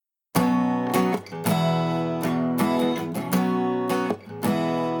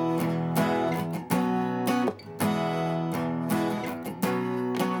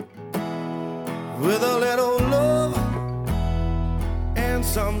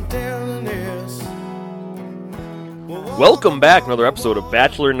some tenderness. Welcome back, another episode of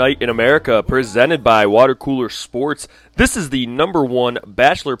Bachelor Night in America, presented by Water Cooler Sports. This is the #1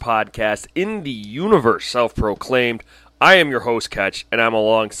 Bachelor podcast in the universe, self-proclaimed. I am your host, Ketch, and I'm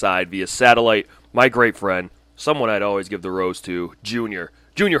alongside via satellite my great friend, someone I'd always give the rose to, Junior.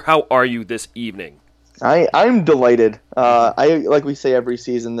 Junior, how are you this evening? I'm delighted. Like we say every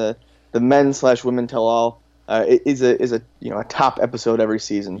season, the men/women tell all is a top episode every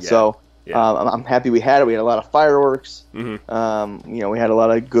season. Yeah. So Yeah. I'm happy we had it. We had a lot of fireworks. Mm-hmm. We had a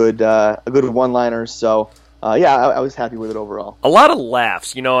lot of good one-liners. So I was happy with it overall. A lot of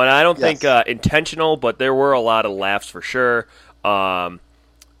laughs, and I don't Yes. think intentional, but there were a lot of laughs for sure. It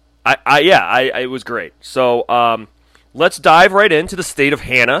was great. So let's dive right into the state of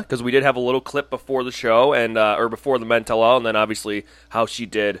Hannah, because we did have a little clip before the show and or before the men tell all, and then obviously how she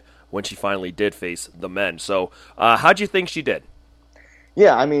did when she finally did face the men. So how'd you think she did?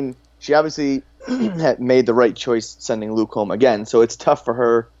 Yeah, I mean, she obviously had made the right choice sending Luke home again. So it's tough for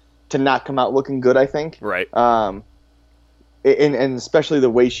her to not come out looking good, I think. Right. And especially the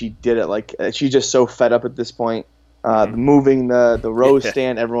way she did it. Like, she's just so fed up at this point. Moving the rose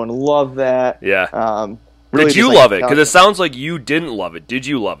stand, everyone loved that. Yeah. Really Did you just, love it? Because it sounds like you didn't love it. Did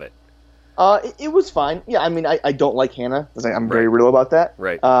you love it? It was fine. Yeah, I mean, I don't like Hannah. I'm very real about that.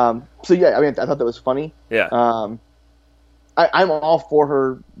 Right. So yeah, I mean, I thought that was funny. Yeah. I'm all for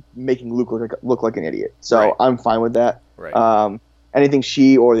her making Luke look like an idiot. So Right. I'm fine with that. Right. Anything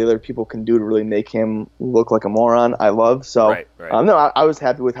she or the other people can do to really make him look like a moron, I love. So Right. no, I was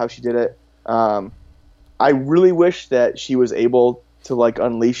happy with how she did it. I really wish that she was able to like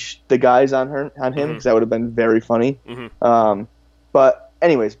unleash the guys on him because that would have been very funny. Mm-hmm. But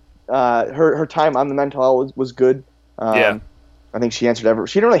anyways, her time on the men tell all was good. Yeah. I think she answered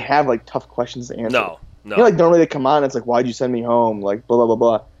she didn't really have like tough questions to answer. No. Like normally they come on, it's like, why'd you send me home? Like blah blah blah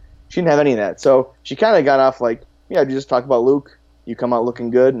blah. She didn't have any of that, so she kind of got off like, yeah, you just talk about Luke. You come out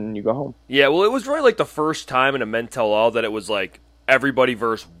looking good, and you go home. Yeah, well, it was really like the first time in a men tell all that it was like everybody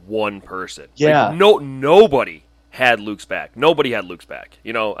versus one person. Yeah. Like, nobody had Luke's back. Nobody had Luke's back.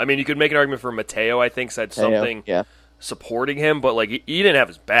 I mean, you could make an argument for Mateo, I think, said something supporting him, but like he didn't have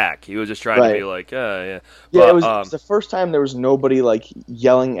his back. He was just trying to be like, yeah. Yeah, but, it was the first time there was nobody like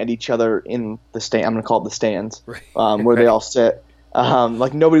yelling at each other in the stand. I'm gonna call it the stands, where they all sit.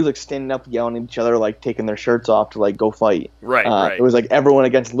 Like nobody was like standing up yelling at each other, like taking their shirts off to like go fight. Right. It was like everyone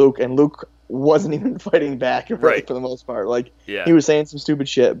against Luke, and Luke wasn't even fighting back for the most part. Like he was saying some stupid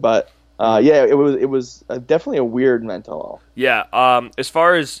shit, but it was definitely a weird mental all. Yeah. As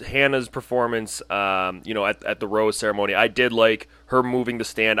far as Hannah's performance, at the rose ceremony, I did like her moving the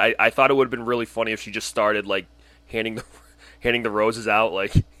stand. I thought it would have been really funny if she just started like handing the roses out.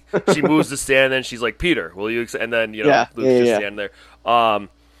 Like she moves the stand, and then she's like, "Peter, will you?" And then Luke's just standing there.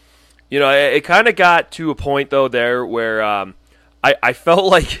 It kind of got to a point though there where I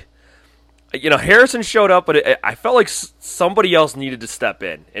felt like. Harrison showed up, but I felt like somebody else needed to step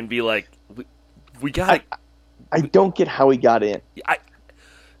in and be like, we got it. I don't get how he got in.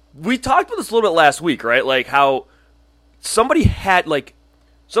 We talked about this a little bit last week, right? Like how somebody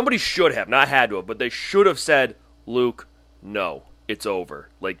should have, not had to have, but they should have said, Luke, no, it's over.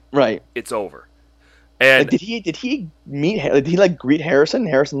 Like, right. It's over. And did he meet? Did he like greet Harrison?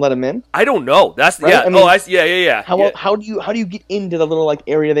 Harrison let him in. I don't know. That's right? yeah. I mean, yeah. How do you get into the little like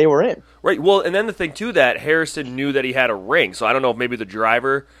area they were in? Right. Well, and then the thing too that Harrison knew that he had a ring, so I don't know if maybe the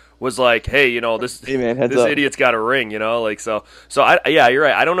driver was like, hey, this idiot's got a ring, like so. Yeah, you're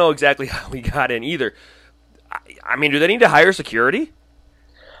right. I don't know exactly how he got in either. I mean, do they need to hire security?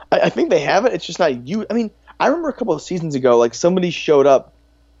 I think they have it. It's just not you. I mean, I remember a couple of seasons ago, like somebody showed up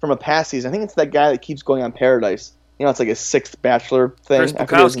from a past season. I think it's that guy that keeps going on Paradise. It's like a sixth Bachelor thing. Chris I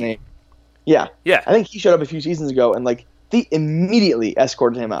forget his Bukowski. name. Yeah. I think he showed up a few seasons ago, and like they immediately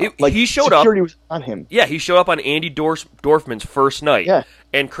escorted him out. He showed security up. was on him. Yeah, he showed up on Andy Dorfman's first night. Yeah.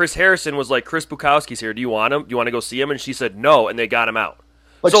 And Chris Harrison was like, Chris Bukowski's here. Do you want him? Do you want to go see him? And she said no, and they got him out.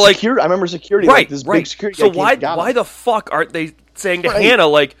 Security. I remember security. Right. Like, this big security. So why the fuck aren't they saying to Hannah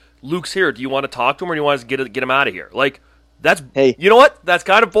like, Luke's here? Do you want to talk to him, or do you want to get him out of here? Like. You know what? That's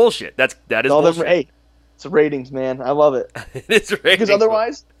kind of bullshit. That is bullshit. It's ratings, man. I love it. It is ratings. Because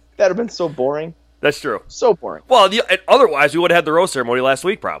otherwise, that would have been so boring. That's true. So boring. Well, and otherwise, we would have had the rose ceremony last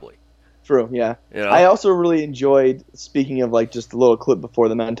week, probably. True, yeah. I also really enjoyed, speaking of like just a little clip before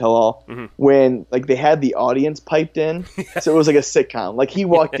the men tell all, when like they had the audience piped in. So it was like a sitcom. Like he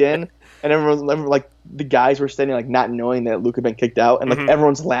walked in, and everyone, like the guys were standing like not knowing that Luke had been kicked out, and like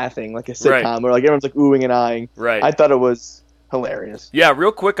everyone's laughing like a sitcom, or like everyone's like oohing and eyeing. Right. I thought it was hilarious. Yeah,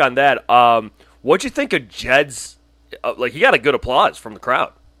 real quick on that. What'd you think of Jed's? He got a good applause from the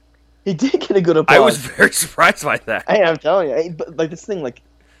crowd. He did get a good applause. I was very surprised by that. Hey, I'm telling you, but like this thing, like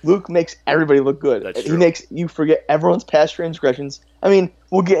Luke makes everybody look good. That's true. He makes you forget everyone's past transgressions. I mean,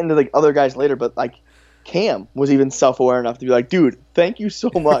 we'll get into like other guys later, but like Cam was even self-aware enough to be like, dude, thank you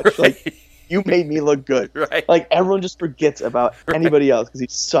so much. Right. Like, you made me look good. Right. Like, everyone just forgets about anybody else because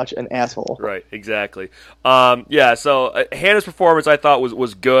he's such an asshole. Right, exactly. Yeah, so Hannah's performance I thought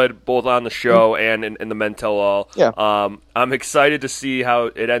was good, both on the show and in the Men Tell All. Yeah. I'm excited to see how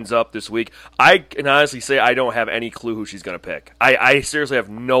it ends up this week. I can honestly say I don't have any clue who she's going to pick. I seriously have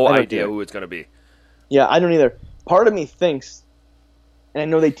no idea who it's going to be. Yeah, I don't either. Part of me thinks, and I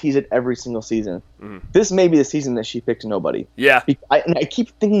know they tease it every single season, this may be the season that she picked nobody. Yeah. I keep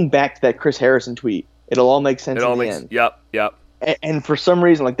thinking back to that Chris Harrison tweet. It'll all make sense in the end. Yep. And for some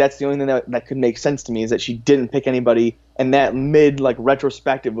reason, like that's the only thing that could make sense to me is that she didn't pick anybody, and that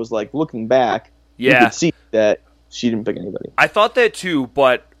retrospective was like looking back. Yeah. You could see that she didn't pick anybody. I thought that too,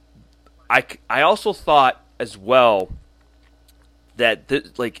 but I also thought as well that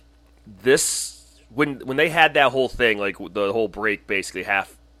when they had that whole thing, like the whole break, basically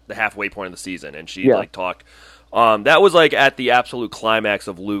the halfway point of the season, and she talked, that was like at the absolute climax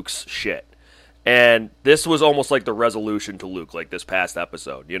of Luke's shit. And this was almost like the resolution to Luke, like this past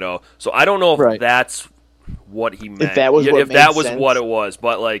episode, you know? So I don't know if that's what he meant. If that was what it was.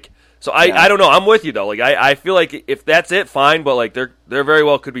 But, like, so I don't know. I'm with you, though. Like, I feel like if that's it, fine. But, like, there very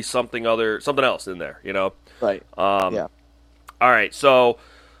well could be something else in there, you know? Right. Yeah. All right. So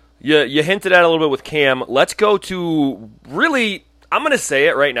you hinted at it a little bit with Cam. Let's go to really, I'm going to say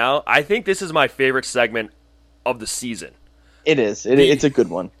it right now. I think this is my favorite segment of the season. It is. It's a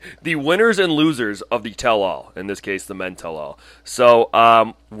good one. The winners and losers of the tell-all, in this case, the Men Tell-all. So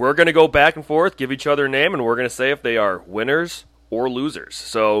we're going to go back and forth, give each other a name, and we're going to say if they are winners or losers.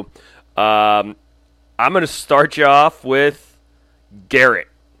 So I'm going to start you off with Garrett.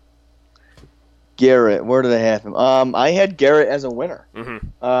 Garrett, where did I have him? I had Garrett as a winner. Mm-hmm.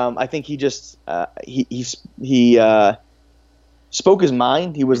 I think he just he spoke his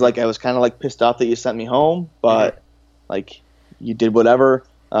mind. He was like, I was kind of like pissed off that you sent me home, but like you did whatever.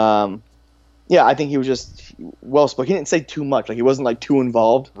 I think he was just well spoken. He didn't say too much. Like he wasn't like too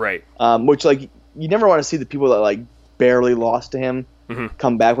involved. Right. Which like you never want to see the people that like barely lost to him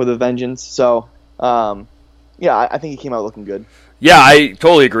come back with a vengeance. So I think he came out looking good. Yeah, I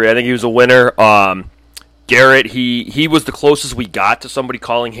totally agree. I think he was a winner. Garrett, he was the closest we got to somebody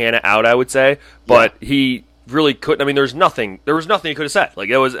calling Hannah out, I would say, but he really couldn't. I mean, there was nothing he could have said. Like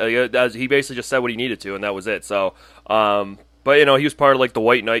it was he basically just said what he needed to, and that was it. So, but you know, he was part of like the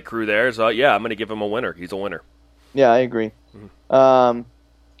White Knight crew there. So yeah, I'm going to give him a winner. He's a winner. Yeah, I agree. I'm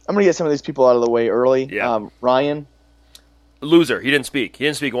going to get some of these people out of the way early. Yeah. Ryan, loser. He didn't speak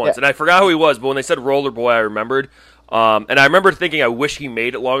once, and I forgot who he was. But when they said Roller Boy, I remembered. And I remember thinking I wish he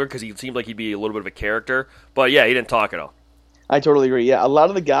made it longer because he seemed like he'd be a little bit of a character. But yeah, he didn't talk at all. I totally agree. Yeah, a lot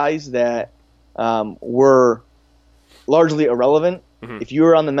of the guys that were largely irrelevant. If you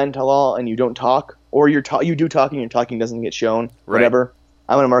were on the Men Tell All and you don't talk, or you do talk and your talking doesn't get shown, whatever,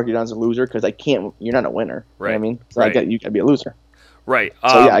 I'm going to mark you down as a loser because you're not a winner. Right. You know what I mean? So you got to be a loser. Right.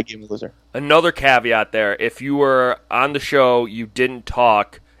 So I gave him a loser. Another caveat there: if you were on the show, you didn't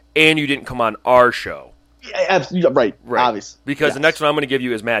talk, and you didn't come on our show. Yeah, absolutely right. Obviously, because the next one I'm going to give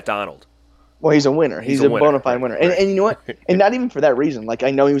you is Matt Donald. Well, he's a winner. He's a bona fide winner, and you know what? And not even for that reason. Like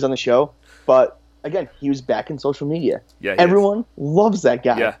I know he was on the show, but again, he was back in social media. Yeah, everyone loves that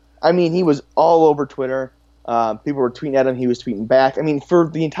guy. Yeah. I mean, he was all over Twitter. People were tweeting at him. He was tweeting back. I mean, for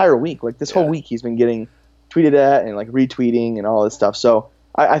the entire week, like this whole week, he's been getting tweeted at and like retweeting and all this stuff. So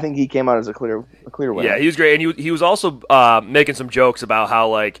I think he came out as a clear winner. Yeah, he was great, and he was also making some jokes about how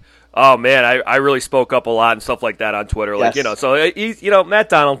like, oh man, I really spoke up a lot and stuff like that on Twitter. Like so he's Matt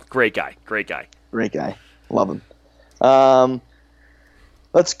Donald, great guy. Love him.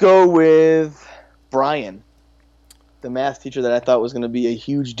 Let's go with Brian, the math teacher that I thought was going to be a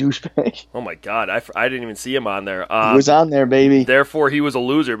huge douchebag. Oh my god, I didn't even see him on there. He was on there, baby. Therefore, he was a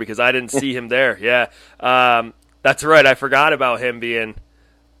loser because I didn't see him there. Yeah, that's right. I forgot about him being.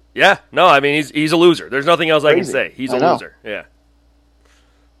 Yeah, no, I mean he's a loser. There's nothing else I can say. He's a loser. Yeah.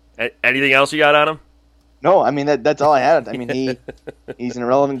 Anything else you got on him? No, I mean that's all I had. I mean he's an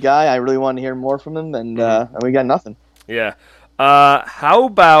irrelevant guy. I really wanted to hear more from him, and we got nothing. Yeah. How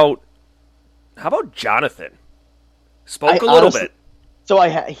about Jonathan? Spoke a little bit. So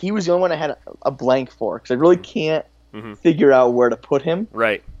he was the only one I had a blank for because I really can't figure out where to put him.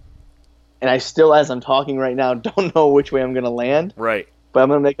 Right. And I still, as I'm talking right now, don't know which way I'm going to land. Right. But I'm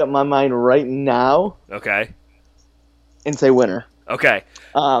going to make up my mind right now. Okay. And say winner. Okay.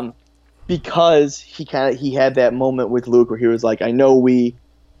 Because he had that moment with Luke where he was like, I know we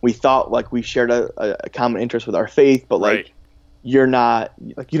we thought like we shared a common interest with our faith, but like Right. you're not,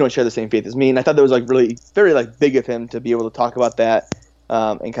 like you don't share the same faith as me. And I thought that was like really very like big of him to be able to talk about that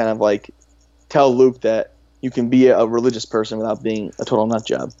and kind of like tell Luke that you can be a religious person without being a total nut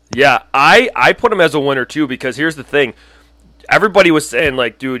job. Yeah, I put him as a winner too, because here's the thing. Everybody was saying,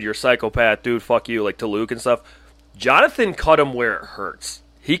 like, dude, you're a psychopath, dude, fuck you, like, to Luke and stuff. Jonathan cut him where it hurts.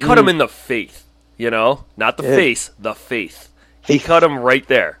 He cut him in the faith, you know? Not the face, the faith. He cut him right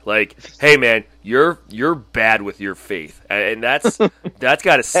there. Like, hey, man, you're bad with your faith. And that's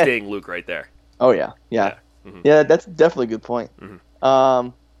got to sting Luke right there. Oh, yeah. Yeah. Yeah, that's definitely a good point.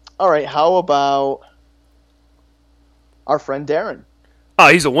 All right, how about our friend Darren? Oh,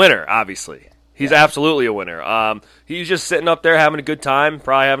 he's a winner, obviously. He's absolutely a winner. He's just sitting up there having a good time,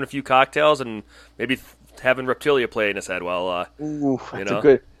 probably having a few cocktails, and maybe having Reptilia play in his head while,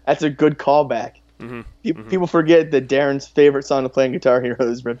 that's a good callback. People forget that Darren's favorite song to play on Guitar Hero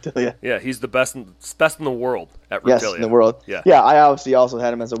is Reptilia. Yeah, he's the best in the world at Reptilia. Yes, in the world. Yeah, I obviously also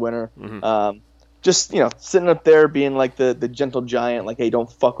had him as a winner. Just, sitting up there being like the gentle giant, like, hey,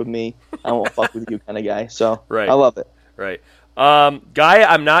 don't fuck with me, I won't fuck with you kind of guy. So right. I love it. Right. Guy,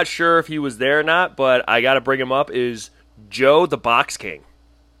 I'm not sure if he was there or not, but I got to bring him up, is Joe the Box King.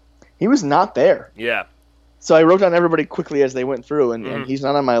 He was not there. Yeah. So I wrote down everybody quickly as they went through, and he's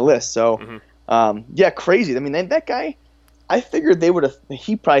not on my list. So, crazy. I mean, that guy, I figured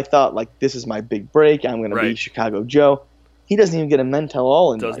he probably thought, like, this is my big break. I'm going to be Chicago Joe. He doesn't even get a Men Tell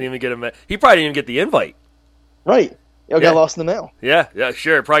All invite. He probably didn't even get the invite. Right. It got lost in the mail. Yeah,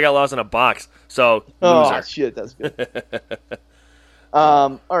 sure. Probably got lost in a box. So, loser. Oh, shit, that's good.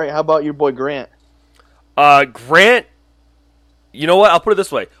 All right, how about your boy Grant? Grant, you know what? I'll put it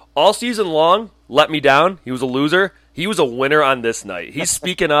this way. All season long, let me down. He was a loser. He was a winner on this night. He's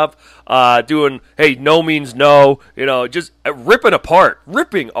speaking up, doing, hey, no means no, just ripping apart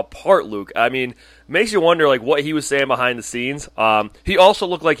Luke. I mean, makes you wonder, like, what he was saying behind the scenes. He also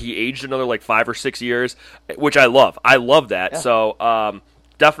looked like he aged another, like, 5 or 6 years, which I love. I love that. Yeah. So,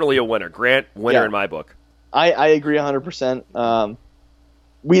 definitely a winner. Grant, winner in my book. I agree 100%.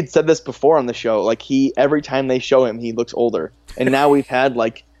 We had said this before on the show. Like, every time they show him, he looks older. And now we've had,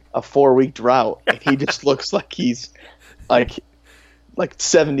 like, a 4-week drought, and he just looks like he's like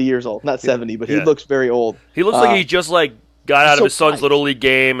 70 years old. Not 70, but he looks very old. He looks like he just like got out of his son's little league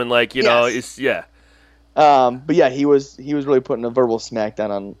game, and like it's But yeah, he was really putting a verbal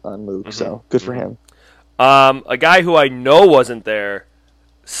smackdown on Luke. So good for him. A guy who I know wasn't there,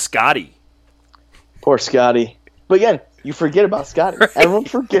 Scotty. Poor Scotty. But again, you forget about Scotty. Right. Everyone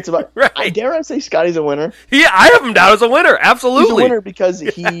forgets about. Right. Dare I say Scotty's a winner? Yeah, I have him down as a winner. Absolutely, he's a winner because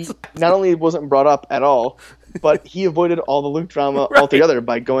he not only wasn't brought up at all, but he avoided all the Luke drama altogether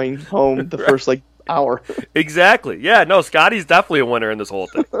by going home the first hour. Exactly. Yeah. No, Scotty's definitely a winner in this whole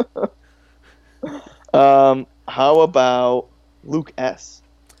thing. How about Luke S?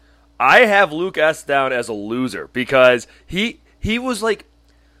 I have Luke S down as a loser because he was like,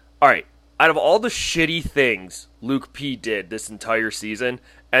 all right. Out of all the shitty things Luke P did this entire season,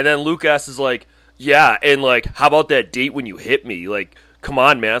 and then Luke S is like, yeah, and like, how about that date when you hit me? Like, come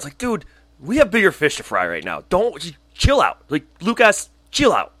on, man. It's like, dude, we have bigger fish to fry right now. Don't just chill out. Like, Luke S,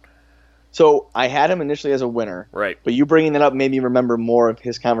 chill out. So I had him initially as a winner, right? But you bringing that up made me remember more of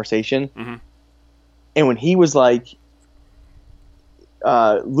his conversation. And when he was like,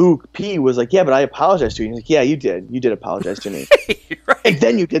 Luke P was like, yeah, but I apologized to you. He's like, yeah, you did apologize to me. Right. And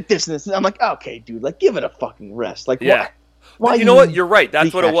then you did this and this. And I'm like, okay, dude, like, give it a fucking rest. Like, yeah. Why you know what? You're right.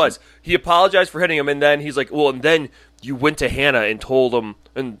 That's what it was. He apologized for hitting him, and then he's like, well, and then you went to Hannah and told him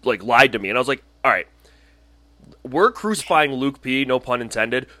and like lied to me. And I was like, all right, we're crucifying Luke P, no pun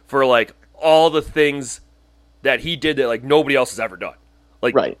intended, for like all the things that he did that like nobody else has ever done.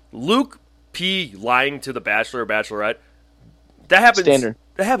 Like Luke P lying to the Bachelor or Bachelorette. That happens. Standard.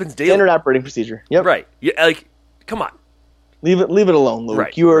 That happens daily. Standard operating procedure. Yep. Right. Yeah. Like, come on. Leave it alone, Luke.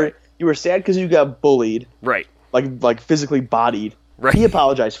 Right. You were sad because you got bullied. Right. Like physically bodied. Right. He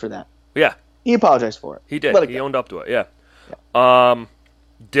apologized for that. Yeah. He apologized for it. He did. He owned up to it. Yeah.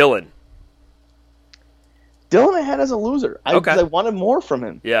 Dylan. Dylan I had as a loser. Because I wanted more from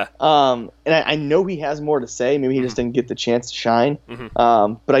him. Yeah. And I know he has more to say. Maybe he just didn't get the chance to shine.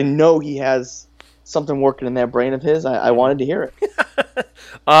 But I know he has something working in that brain of his. I wanted to hear it.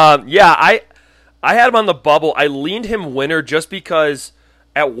 I had him on the bubble. I leaned him winner just because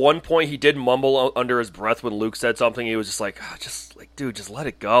at one point he did mumble under his breath when Luke said something. He was just like, dude, just let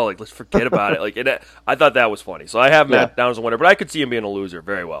it go. Like, let's forget about it. Like, I thought that was funny. So I have him down as a winner, but I could see him being a loser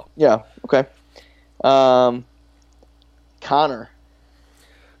very well. Yeah. Okay. Connor.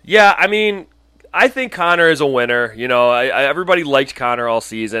 Yeah, I mean, I think Connor is a winner. You know, everybody liked Connor all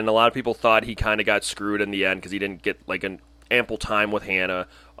season. A lot of people thought he kind of got screwed in the end because he didn't get like an ample time with Hannah.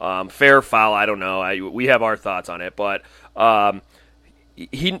 Fair, foul, I don't know. We have our thoughts on it, but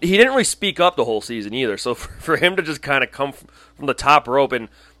he didn't really speak up the whole season either. So for him to just kind of come from the top rope, and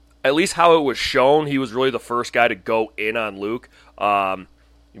at least how it was shown, he was really the first guy to go in on Luke,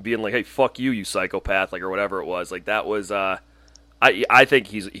 being like, "Hey, fuck you, you psychopath," like, or whatever it was. Like, that was. I think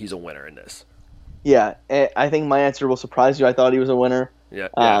he's a winner in this. Yeah, I think my answer will surprise you. I thought he was a winner. Yeah.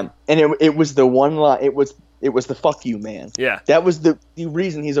 And it was the one line. It was the "fuck you, man." Yeah. That was the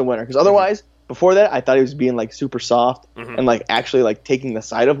reason he's a winner. Because otherwise, before that, I thought he was being like super soft and like actually like taking the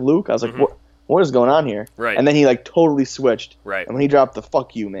side of Luke. I was like, what is going on here? Right. And then he like totally switched. Right. And when he dropped the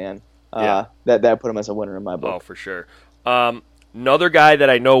 "fuck you, man," that put him as a winner in my book. Oh, for sure. Another guy that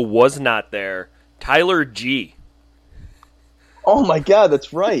I know was not there, Tyler G. Oh my God,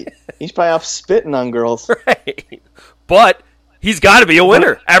 that's right. He's probably off spitting on girls. Right. But he's got to be a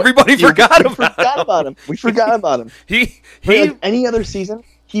winner. Everybody forgot about him. We forgot about him. He like any other season,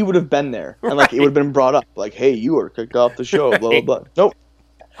 he would have been there, and like it would have been brought up, like, "Hey, you were kicked off the show." Blah blah blah. Nope.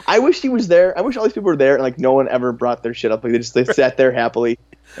 I wish he was there. I wish all these people were there, and like no one ever brought their shit up. Like they sat there happily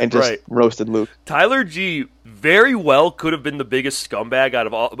and just roasted Luke. Tyler G very well could have been the biggest scumbag out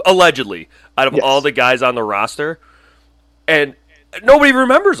of all the guys on the roster. And nobody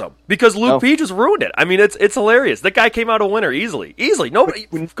remembers him because Luke P just ruined it. I mean, it's hilarious. That guy came out a winner easily. Nobody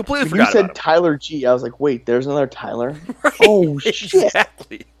completely forgot about him. You said Tyler G. I was like, wait, there's another Tyler? Right, oh, shit.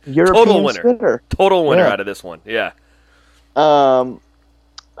 Exactly. European spinner. Total winner out of this one. Yeah. How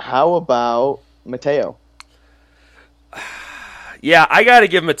about Mateo? Yeah, I got to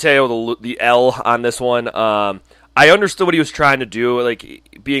give Mateo the L on this one. I understood what he was trying to do,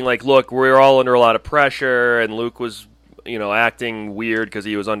 like being like, look, we're all under a lot of pressure, and Luke was, acting weird because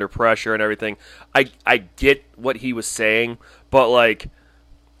he was under pressure and everything. I get what he was saying, but like,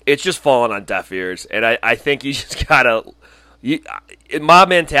 it's just falling on deaf ears, and I think you just gotta, in my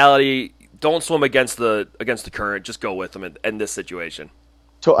mentality, don't swim against the current. Just go with them in this situation.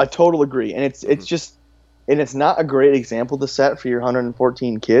 I totally agree, and it's just, and it's not a great example to set for your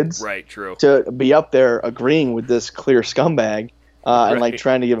 114 kids. Right. True. To be up there agreeing with this clear scumbag. And like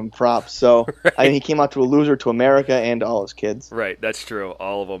trying to give him props. So I mean, he came out to a loser to America and to all his kids. Right, that's true,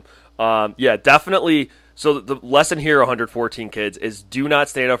 all of them. Yeah, definitely. So the lesson here, 114 kids, is do not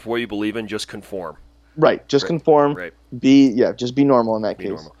stand up for what you believe in. Just conform. Right, just conform. Right. Just be normal in that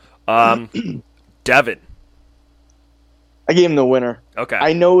case. Normal. Devin. I gave him the winner. Okay.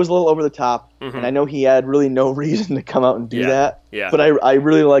 I know it was a little over the top, and I know he had really no reason to come out and do that. Yeah. But I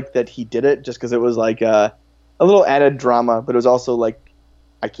really liked that he did it just because it was like a little added drama, but it was also like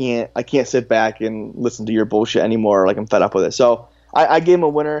I can't sit back and listen to your bullshit anymore. Like I'm fed up with it. So I gave him a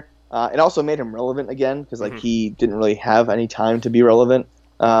winner. It also made him relevant again because like he didn't really have any time to be relevant.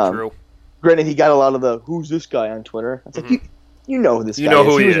 True. Granted, he got a lot of the "who's this guy" on Twitter. It's like you know who this guy is. You know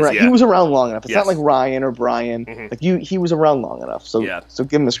who he is. He was around long enough. It's not like Ryan or Brian. Like he was around long enough. So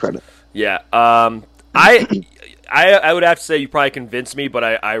give him his credit. Yeah. I would have to say you probably convinced me, but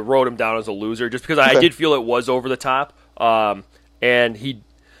I wrote him down as a loser just because I did feel it was over the top. And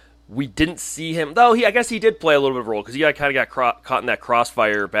we didn't see him, though. I guess he did play a little bit of a role because he kind of got caught in that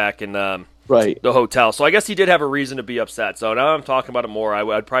crossfire back in the hotel. So I guess he did have a reason to be upset. So now I'm talking about it more.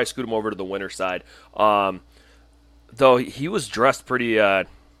 I'd probably scoot him over to the winner side. Though he was dressed pretty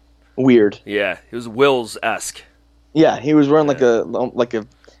weird. Yeah, he was Wills-esque. Yeah, he was wearing like a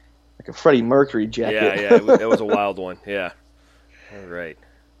Freddie Mercury jacket. Yeah, that was a wild one. Yeah. All right.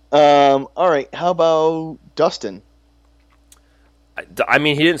 All right. How about Dustin? I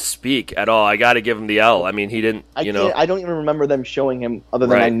mean, he didn't speak at all. I got to give him the L. I mean, he didn't. I don't even remember them showing him, other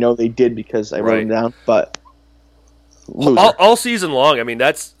than I know they did because I wrote him down. But all season long. I mean,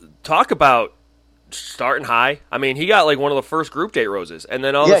 that's talk about starting high. I mean, he got like one of the first group date roses, and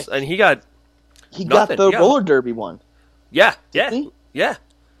then and he got the roller derby one. Yeah.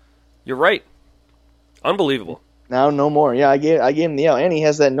 You're right. Unbelievable. Now no more. Yeah, I gave him the L, and he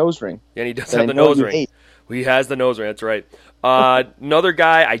has that nose ring. And he does have the nose ring. He has the nose ring. That's right. Another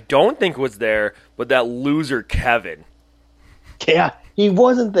guy I don't think was there, but that loser Kevin. Yeah, he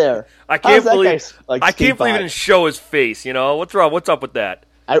wasn't there. I can't believe he didn't show his face. What's wrong? What's up with that?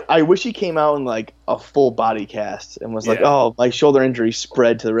 I wish he came out in like a full body cast and was like, "Oh, my shoulder injury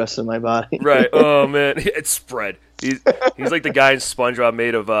spread to the rest of my body." Right. Oh man, it's spread. He's like the guy in SpongeBob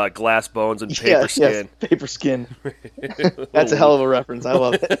made of glass bones and paper skin. Yes, paper skin. That's a hell of a reference. I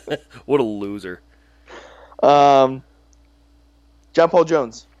love it. What a loser. John Paul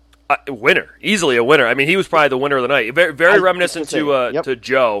Jones. Winner. Easily a winner. I mean, he was probably the winner of the night. Very reminiscent to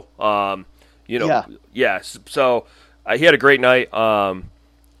Joe. You know, So he had a great night.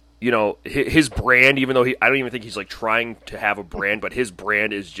 You know, his brand, even though I don't even think he's like trying to have a brand, but his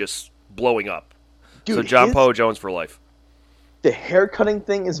brand is just blowing up. Dude, so John Poe Jones for life. The hair cutting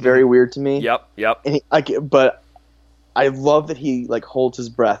thing is very weird to me. Yep. And but I love that he like holds his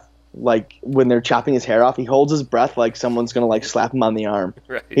breath. Like when they're chopping his hair off, he holds his breath like someone's gonna like slap him on the arm.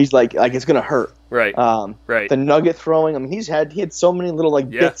 Right. He's like it's gonna hurt. Right. Right. The nugget throwing. I mean, he had so many little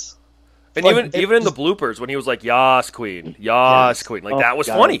bits. And even in the bloopers when he was like "Yas Queen, Yas Queen," like that was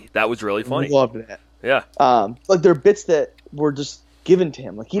funny. That was really funny. Loved that. Yeah. Like there are bits that were just given to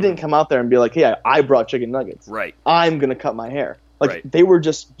him. Like he didn't come out there and be like, "Hey, I brought chicken nuggets. Right. I'm gonna cut my hair." Like they were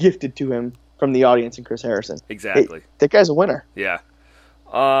just gifted to him from the audience and Chris Harrison. Exactly. That guy's a winner. Yeah.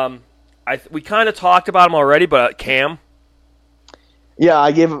 We kind of talked about him already, but Cam. Yeah,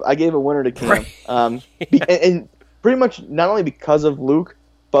 I gave a winner to Cam. Right. And pretty much not only because of Luke,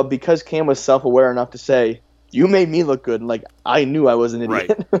 but because Cam was self-aware enough to say, "You made me look good," and like I knew I was an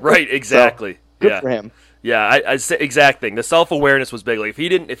idiot. Right, exactly. So, good for him. Yeah, I say exact thing. The self-awareness was big. Like if he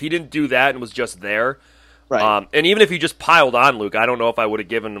didn't do that and was just there, right. And even if he just piled on Luke, I don't know if I would have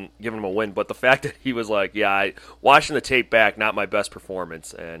given him a win. But the fact that he was like, watching the tape back, not my best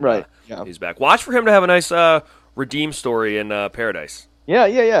performance, and he's back. Watch for him to have a nice redeem story in Paradise.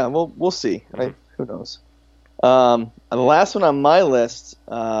 Yeah. We'll see. Mm-hmm. Who knows? And the last one on my list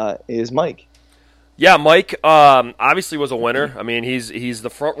is Mike. Yeah, Mike obviously was a winner. I mean, he's the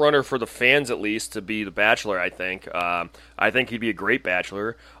front runner for the fans at least to be the Bachelor. I think. I think he'd be a great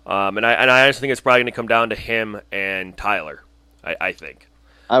Bachelor. And I honestly think it's probably going to come down to him and Tyler. I think.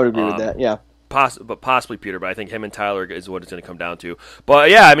 I would agree with that. Yeah. Possibly Peter, but I think him and Tyler is what it's going to come down to. But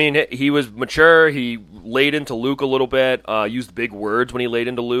yeah, I mean, he was mature. He laid into Luke a little bit. Used big words when he laid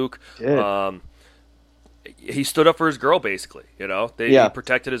into Luke. He stood up for his girl, basically. You know, he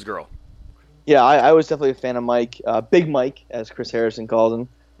protected his girl. Yeah, I was definitely a fan of Mike, Big Mike, as Chris Harrison calls him.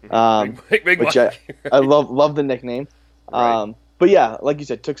 Big which Mike. I love the nickname. Right. But yeah, like you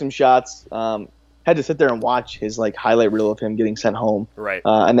said, took some shots. Had to sit there and watch his like highlight reel of him getting sent home. Right.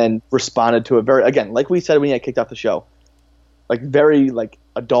 And then responded to it very, again, like we said when he had kicked off the show, like very like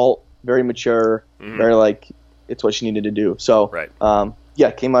adult, very mature, very like it's what she needed to do. So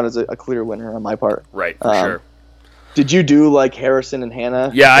came out as a clear winner on my part. Right, for sure. Did you do like Harrison and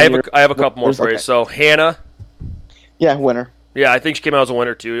Hannah? Yeah, I have a couple more for you. So Hannah. Yeah, winner. Yeah, I think she came out as a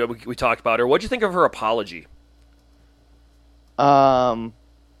winner too. We talked about her. What'd you think of her apology?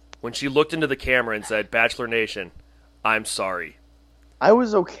 When she looked into the camera and said, "Bachelor Nation, I'm sorry." I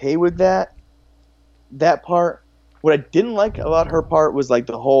was okay with that part. What I didn't like about her part was like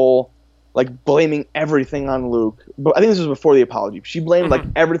the whole like blaming everything on Luke. But I think this was before the apology. She blamed like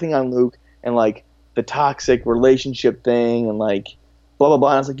everything on Luke and like the toxic relationship thing and like blah blah blah.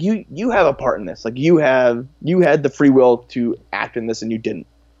 And I was like, you have a part in this. Like you had the free will to act in this and you didn't.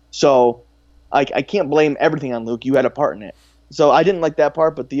 So I can't blame everything on Luke. You had a part in it. So I didn't like that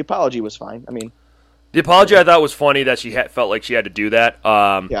part, but the apology was fine. I mean, the apology I thought was funny that she felt like she had to do that.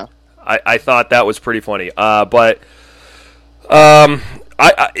 I thought that was pretty funny. But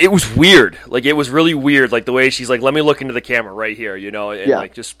it was weird. Like it was really weird. Like the way she's like, "Let me look into the camera right here," you know, and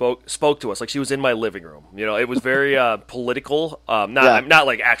like just spoke to us like she was in my living room. You know, it was very political. Not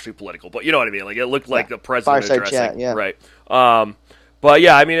like actually political, but you know what I mean. Like it looked like the president addressing. Chat, right. But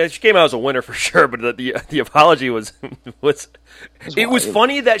yeah, I mean, she came out as a winner for sure. But the apology was it was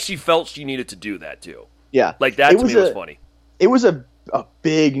funny that she felt she needed to do that too. Yeah, like that to me was funny. It was a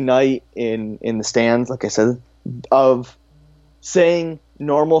big night in the stands, like I said, of saying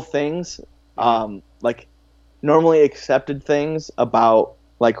normal things, like normally accepted things about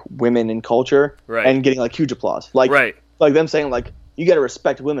like women and culture, and getting like huge applause, like them saying like you got to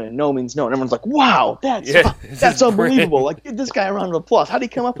respect women and no means no, and everyone's like, wow, that's unbelievable. Like give this guy a round of applause. How did he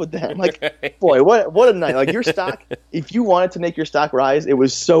come up with that? Like boy, what a night. Like your stock, if you wanted to make your stock rise, it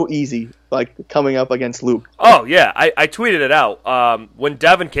was so easy, like coming up against Luke. Oh yeah, I tweeted it out when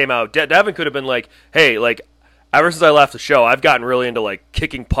Devin came out. Devin could have been like, hey, like ever since I left the show, I've gotten really into like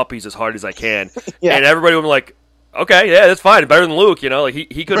kicking puppies as hard as I can. And everybody would be like, okay, yeah, that's fine. Better than Luke, you know? Like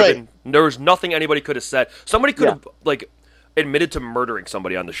he could have been, there was nothing anybody could have said. Somebody could have like admitted to murdering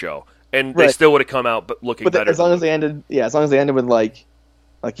somebody on the show and they still would have come out looking better. As long as they ended with like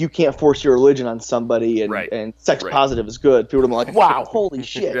you can't force your religion on somebody and sex positive is good. People would have been like, wow, holy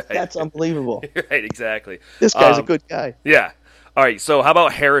shit, that's unbelievable. Right, exactly. This guy's a good guy. Yeah. All right, so how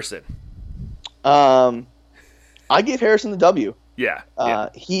about Harrison? I gave Harrison the W. Yeah.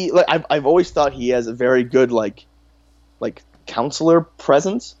 He I've always thought he has a very good like counselor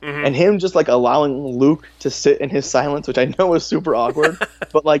presence, and him just like allowing Luke to sit in his silence, which I know is super awkward,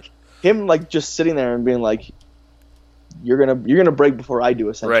 but like him like just sitting there and being like, you're gonna break before I do,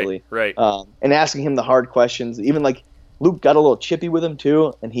 essentially. Right. And asking him the hard questions. Even like Luke got a little chippy with him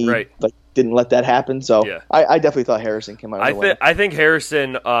too, and he like didn't let that happen. So yeah. I definitely thought Harrison came out. I think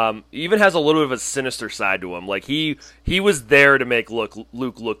Harrison even has a little bit of a sinister side to him. Like he was there to make Luke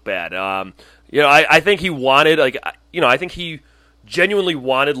look bad. I think he wanted I think he genuinely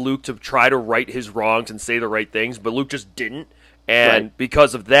wanted Luke to try to right his wrongs and say the right things, but Luke just didn't. And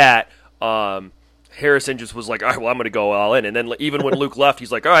because of that, Harrison just was like, all right, well, I'm going to go all in. And then even when Luke left,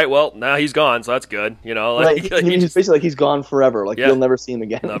 he's like, all right, well, now he's gone, so that's good. He's basically like he's gone forever. Like, you'll never see him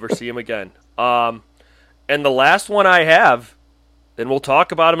again. Never see him again. And the last one I have, and we'll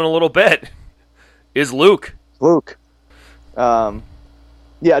talk about him in a little bit, is Luke. I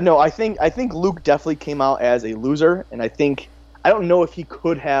think Luke definitely came out as a loser, and I don't know if he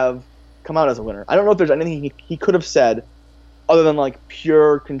could have come out as a winner. I don't know if there's anything he could have said other than like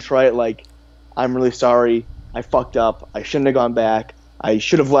pure contrite, like, I'm really sorry, I fucked up, I shouldn't have gone back, I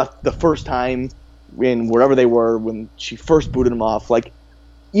should have left the first time in wherever they were when she first booted him off. Like,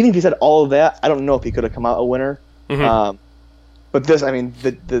 even if he said all of that, I don't know if he could have come out a winner. Mm-hmm. But this, I mean,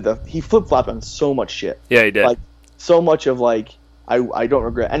 he flip-flopped on so much shit. Yeah, he did. Like, so much of like, I don't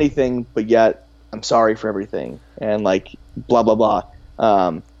regret anything, but yet I'm sorry for everything, and like blah blah blah.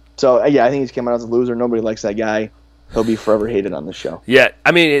 So I think he's came out as a loser. Nobody likes that guy. He'll be forever hated on the show. Yeah,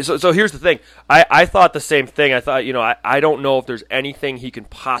 I mean, so here's the thing. I thought the same thing. I thought, I don't know if there's anything he can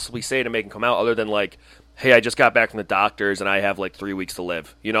possibly say to make him come out other than like, hey, I just got back from the doctors and I have like 3 weeks to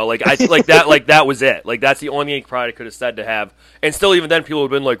live. That was it. Like, that's the only thing he probably could have said to have. And still, even then, people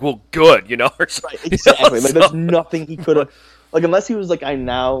would have been like, well, good, or something. Right, exactly. Like, there's nothing he could have. Like, unless he was like, I'm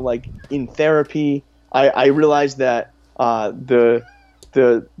now like in therapy. I realized that the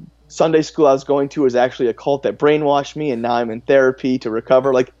Sunday school I was going to was actually a cult that brainwashed me, and now I'm in therapy to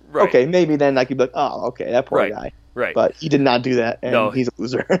recover. Like, okay, maybe then I could be like, oh, okay, that poor guy. Right. But he did not do that, and he's a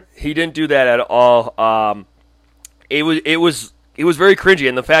loser. He didn't do that at all. It was very cringy,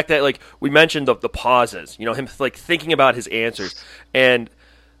 and the fact that, like, we mentioned the pauses, him like thinking about his answers, and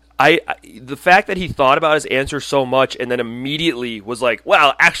the fact that he thought about his answers so much, and then immediately was like,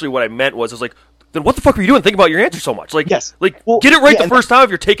 well, actually, what I meant was like, then what the fuck were you doing thinking about your answer so much? Like, get it right the first time if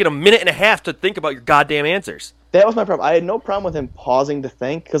you're taking a minute and a half to think about your goddamn answers. That was my problem. I had no problem with him pausing to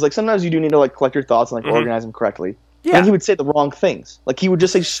think, because like sometimes you do need to like collect your thoughts and like organize them correctly. Yeah. And he would say the wrong things. Like, he would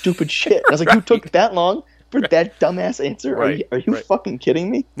just say stupid shit. And I was like, you took that long for that dumbass answer? Right. Are you fucking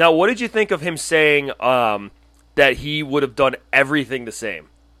kidding me? Now, what did you think of him saying that he would have done everything the same?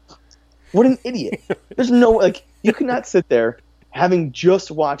 What an idiot. There's no, like, you cannot sit there having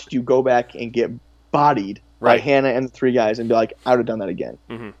just watched you go back and get bodied by Hannah and the 3 guys and be like, I would have done that again.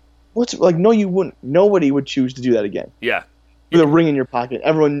 Mm-hmm. What's like? No, you wouldn't. Nobody would choose to do that again. Yeah, with a ring in your pocket.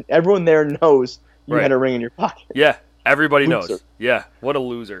 Everyone there knows you had a ring in your pocket. Yeah, everybody knows. Yeah, what a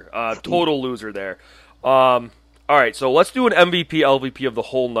loser. Total loser there. All right, so let's do an MVP, LVP of the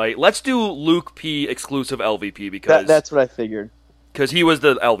whole night. Let's do Luke P exclusive LVP because that's what I figured. Because he was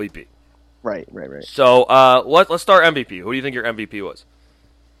the LVP. Right. So let's start MVP. Who do you think your MVP was?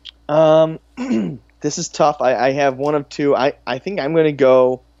 This is tough. I have one of two. I think I'm going to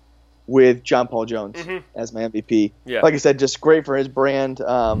go with John Paul Jones as my MVP. Yeah. Like I said, just great for his brand.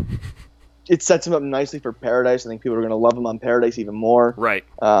 It sets him up nicely for Paradise. I think people are going to love him on Paradise even more. Right.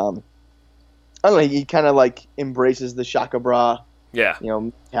 I don't know. He kind of like embraces the Shaka Bra,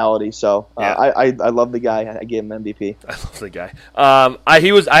 mentality. So I love the guy. I gave him MVP. I love the guy.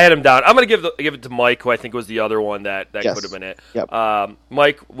 I had him down. I'm gonna give it to Mike, who I think was the other one that could have been it. Yep.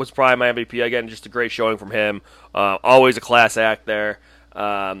 Mike was probably my MVP again. Just a great showing from him. Always a class act there.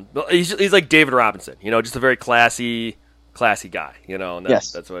 He's like David Robinson. Just a very classy guy. And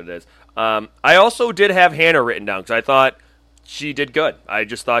that's what it is. I also did have Hannah written down because I thought she did good. I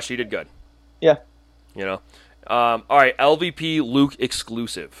just thought she did good. Yeah. All right, LVP Luke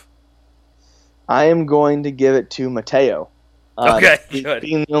exclusive. I am going to give it to Mateo. Okay, good.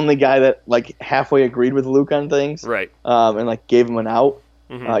 Being the only guy that like halfway agreed with Luke on things, right? And like gave him an out.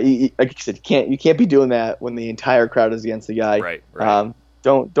 Mm-hmm. Like you said, you can't be doing that when the entire crowd is against the guy. Right.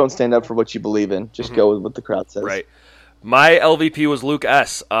 Don't stand up for what you believe in. Just go with what the crowd says. Right. My LVP was Luke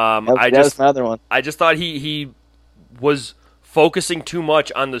S. That was my other one. I just thought he was focusing too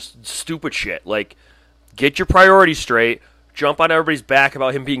much on the stupid shit. Like, get your priorities straight. Jump on everybody's back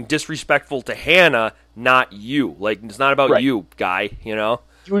about him being disrespectful to Hannah, not you. Like, it's not about you, guy. He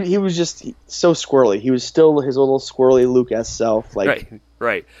was just so squirrely. He was still his little squirrely Luke-esque self. Like,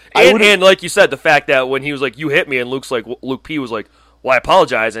 right. And like you said, the fact that when he was like, "You hit me," and Luke P was like, well, I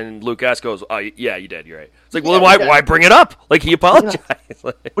apologize. And Luke S. goes, oh, yeah, you did. You're right. It's like, well, then why bring it up? Like, he apologized.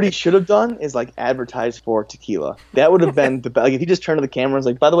 What he should have done is, like, advertise for tequila. That would have been the best. Like, if he just turned to the camera and was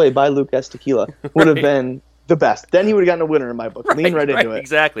like, by the way, buy Luke S. tequila, would have been the best. Then he would have gotten a winner in my book. Lean right into it.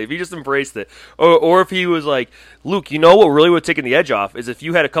 Exactly. If he just embraced it. Or if he was like, Luke, you know what really would have taken the edge off is if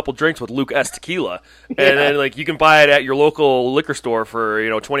you had a couple drinks with Luke S. tequila. And then, like, you can buy it at your local liquor store for,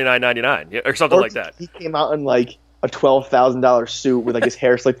 $29.99 or something like that. He came out in, like, a $12,000 suit with, like, his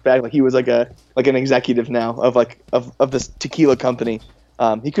hair slicked back. Like, he was, like, an executive now of this tequila company.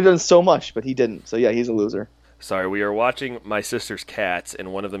 He could have done so much, but he didn't. So, yeah, he's a loser. Sorry, we are watching my sister's cats,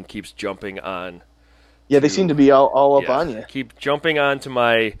 and one of them keeps jumping on. Yeah, they seem to be all up on you. Keep jumping onto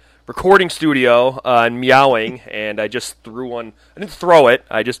my recording studio and meowing, and I just threw one. I didn't throw it.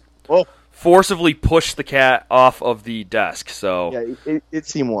 I just forcibly pushed the cat off of the desk. So yeah, it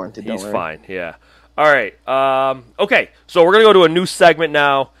seemed warranted. He's fine. Yeah. All right. Okay, so we're gonna go to a new segment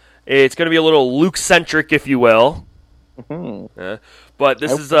now. It's gonna be a little Luke-centric, if you will. Mm-hmm. But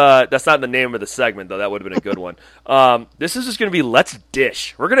this is that's not the name of the segment, though. That would have been a good one. This is just going to be Let's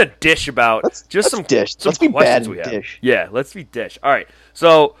Dish. We're going to dish about some questions we have. Dish. Yeah, let's be dish. All right.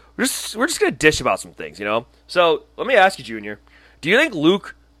 So we're just going to dish about some things, So let me ask you, Junior. Do you think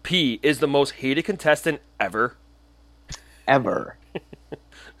Luke P is the most hated contestant ever? Ever.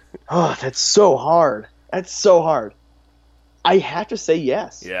 Oh, that's so hard. That's so hard. I have to say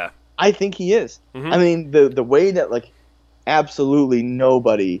yes. Yeah. I think he is. Mm-hmm. I mean, the way that, like, absolutely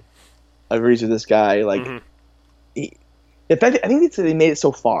nobody agrees with this guy. Like, I think they made it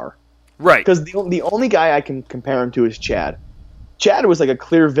so far, right? Because the only guy I can compare him to is Chad. Chad was like a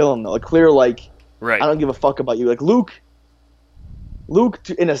clear villain, though, a clear right. I don't give a fuck about you. Like Luke,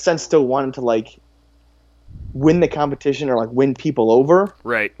 in a sense, still wanted to like win the competition or like win people over,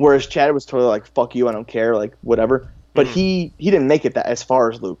 right? Whereas Chad was totally like, fuck you, I don't care, like whatever. But he didn't make it that as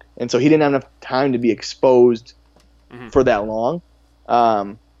far as Luke, and so he didn't have enough time to be exposed for that long.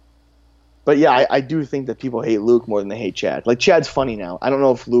 But yeah, I do think that people hate Luke more than they hate Chad. Like, Chad's funny now. I don't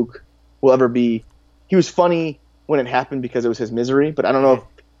know if Luke will ever be... He was funny when it happened because it was his misery, but I don't know if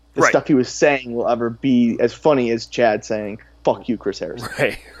the stuff he was saying will ever be as funny as Chad saying, fuck you, Chris Harris.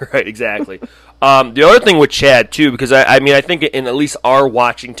 Right, exactly. The other thing with Chad, too, because I mean, I think in at least our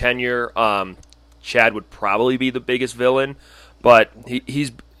watching tenure, Chad would probably be the biggest villain, but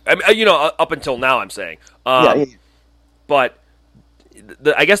he's... I mean, up until now, I'm saying. But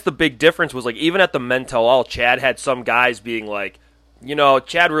I guess the big difference was, like, even at the Men Tell All, Chad had some guys being like,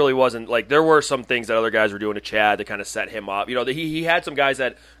 Chad really wasn't, like, there were some things that other guys were doing to Chad that kind of set him up. He had some guys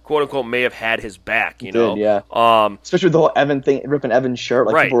that, quote-unquote, may have had his back, know? Did, yeah. Especially with the whole Evan thing, ripping Evan's shirt.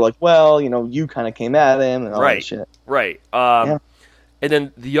 Like, people were like, well, you kind of came at him and all that shit. Right. And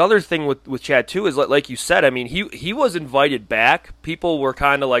then the other thing with Chad, too, is, like you said, I mean, he was invited back. People were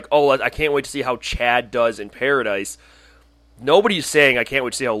kind of like, oh, I can't wait to see how Chad does in Paradise. Nobody's saying I can't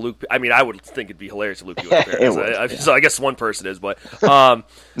wait to see how Luke... I mean, I would think it'd be hilarious if Luke went to Paradise. So I guess one person is, but...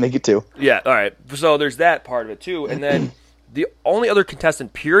 Make it two. Yeah, all right. So there's that part of it, too. And then the only other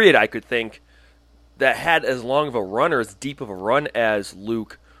contestant, period, I could think that had as long of a run or as deep of a run as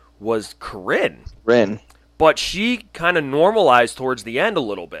Luke was Corinne. But she kind of normalized towards the end a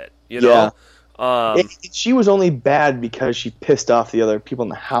little bit, Yeah. She was only bad because she pissed off the other people in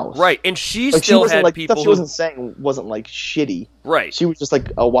the house. Right, and she still had people stuff she wasn't saying wasn't, like, shitty. Right. She was just,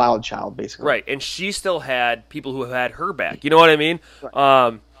 like, a wild child, basically. Right, and she still had people who had her back. You know what I mean?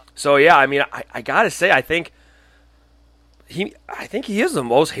 Right. So, yeah, I mean, I gotta say, I think he is the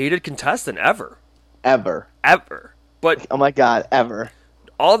most hated contestant ever. Ever. But oh, my God, ever.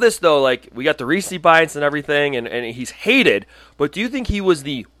 All this, though, like, we got the Reese bites and everything, and he's hated, but do you think he was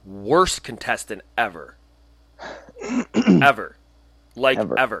the worst contestant ever? Ever. Like,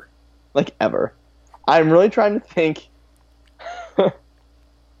 ever. Like, ever. I'm really trying to think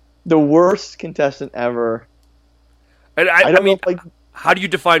the worst contestant ever. And I mean, like, how do you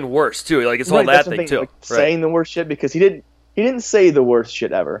define worst, too? Like, it's all that thing, too. Like, saying the worst shit, because he didn't say the worst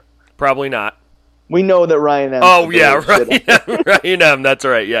shit ever. Probably not. We know that Ryan M. Oh, yeah, Ryan M. That's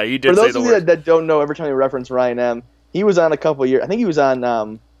right. Yeah, he did say the word. For those of you that don't know, every time we reference Ryan M., he was on a couple of years. I think he was on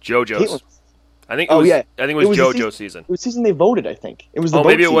JoJo's. I think it was JoJo's season. It was the season they voted, I think. It was the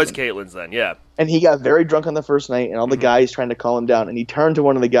maybe it was Caitlin's then, yeah. And he got very drunk on the first night, and all the guys trying to calm him down. And he turned to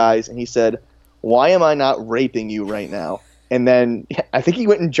one of the guys, and he said, "Why am I not raping you right now?" and then I think he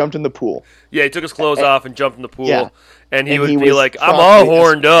went and jumped in the pool. Yeah, he took his clothes off and jumped in the pool. Yeah. And he would be like, I'm all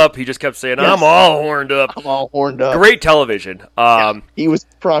horned up. He just kept saying, I'm all horned up. I'm all horned up. Great television. He was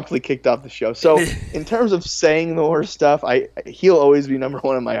promptly kicked off the show. So in terms of saying the worst stuff, he'll always be number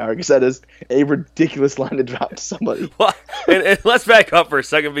one in my heart because that is a ridiculous line to drop to somebody. Well, and let's back up for a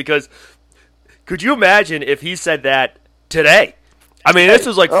second, because could you imagine if he said that today? I mean, this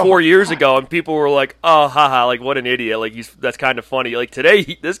was like 4 years ago, and people were like, oh, haha, like, what an idiot. Like, that's kind of funny. Like,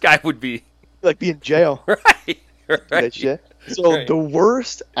 today, this guy would be... Like, be in jail. Right. That shit. So the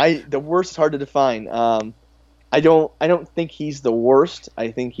worst is hard to define. I don't think he's the worst.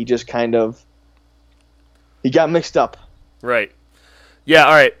 I think he just he got mixed up. Right. Yeah,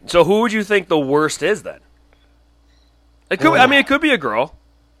 all right. So who would you think the worst is then? It could be a girl.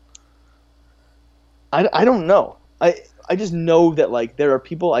 I don't know. I just know that, like, there are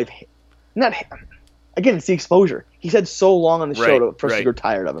people again, it's the exposure. He's had so long on the show for us to grow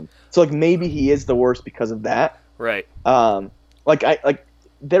tired of him. So, like, maybe he is the worst because of that. Right.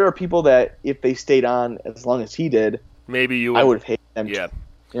 There are people that if they stayed on as long as he did, maybe I would have hated them. Yeah. You know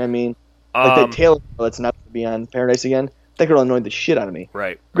what I mean? Like that Taylor girl that's not going to be on Paradise again. That girl annoyed the shit out of me.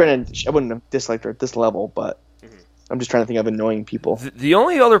 Right. Granted, I wouldn't have disliked her at this level, but I'm just trying to think of annoying people. The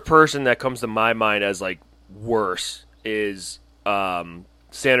only other person that comes to my mind as, like, worse is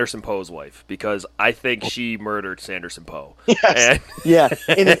Sanderson Poe's wife, because I think she murdered Sanderson Poe. Yes. Yeah.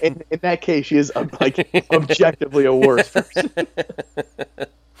 In that case, she is objectively a worse person.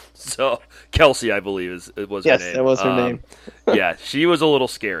 So Kelsey, I believe, was her name. Yes, that was her name. Yeah, she was a little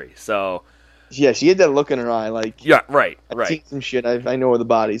scary. So yeah, she had that look in her eye, like right. I've seen some shit. I know where the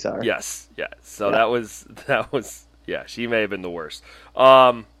bodies are. Yes, yeah. So that was yeah. She may have been the worst.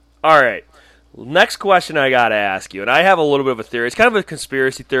 All right. Next question I got to ask you, and I have a little bit of a theory. It's kind of a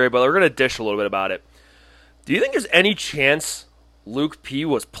conspiracy theory, but we're going to dish a little bit about it. Do you think there's any chance Luke P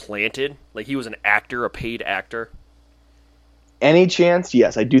was planted? Like he was an actor, a paid actor? Any chance?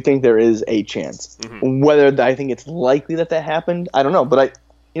 Yes, I do think there is a chance. Mm-hmm. Whether I think it's likely that happened, I don't know. But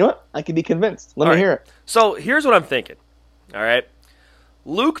you know what? I could be convinced. Let me hear it. So here's what I'm thinking. All right.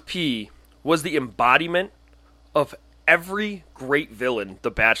 Luke P was the embodiment of every great villain the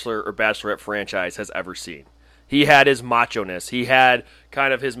Bachelor or Bachelorette franchise has ever seen. He had his macho-ness. He had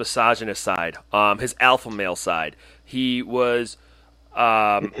kind of his misogynist side, his alpha male side. He was...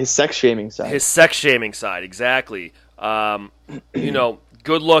 his sex-shaming side. His sex-shaming side, exactly.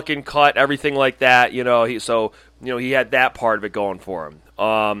 Good-looking, cut, everything like that. He had that part of it going for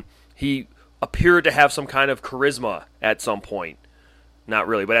him. He appeared to have some kind of charisma at some point. Not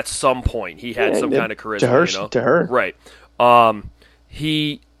really, but at some point he had some kind of charisma. To her. Right.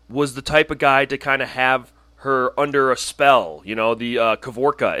 He was the type of guy to kind of have her under a spell, the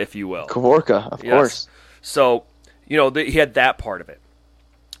Kavorka, if you will. Kavorka, of course. So, he had that part of it.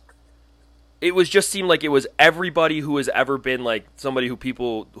 It seemed like it was everybody who has ever been like somebody who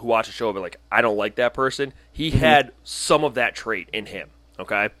people who watch the show have been like, I don't like that person. He had some of that trait in him.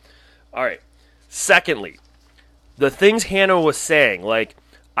 Okay? All right. Secondly, the things Hannah was saying, like,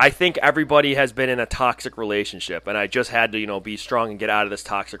 I think everybody has been in a toxic relationship, and I just had to, be strong and get out of this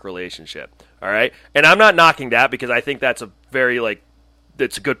toxic relationship. All right? And I'm not knocking that because I think that's a very,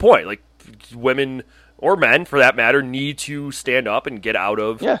 that's a good point. Like, women or men, for that matter, need to stand up and get out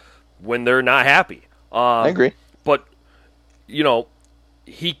of when they're not happy. I agree. But,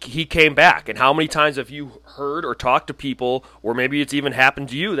 he came back. And how many times have you heard or talked to people, or maybe it's even happened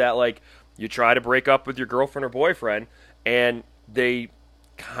to you, that, like, you try to break up with your girlfriend or boyfriend, and they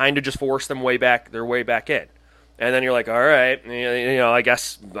kind of just force their way back in. And then you're like, all right, I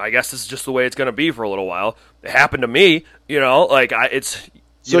guess this is just the way it's going to be for a little while. It happened to me,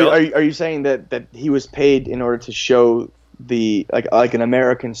 So are you saying that he was paid in order to show the like an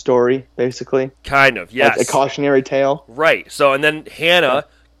American story, basically? Kind of, yes. Like a cautionary tale? Right. So, and then Hannah,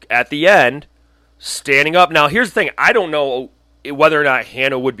 at the end, standing up. Now, here's the thing. I don't know whether or not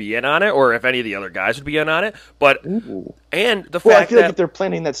Hannah would be in on it, or if any of the other guys would be in on it. But and the fact I feel like if they're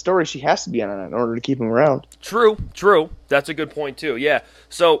planning that story, she has to be in on it in order to keep him around. True. That's a good point too. Yeah.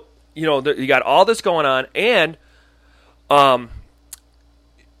 So you got all this going on, and at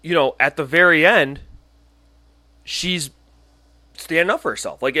the very end, she's standing up for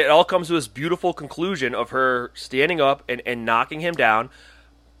herself. Like, it all comes to this beautiful conclusion of her standing up and knocking him down.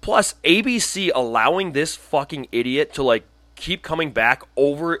 Plus, ABC allowing this fucking idiot to keep coming back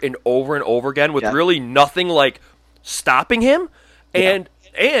over and over and over again with really nothing stopping him, and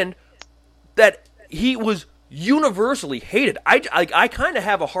that he was universally hated. I kind of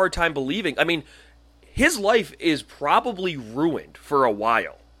have a hard time believing. I mean, his life is probably ruined for a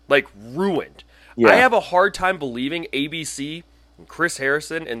while, ruined. Yeah. I have a hard time believing ABC, Chris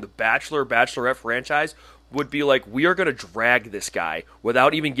Harrison, and the Bachelor, Bachelorette franchise would be like, we are going to drag this guy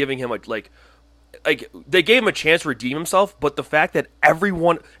without even giving him like they gave him a chance to redeem himself, but the fact that every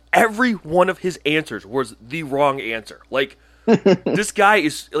one of his answers was the wrong answer. Like, this guy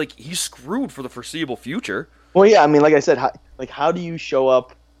is, like, he's screwed for the foreseeable future. Well, yeah, I mean, like I said, how do you show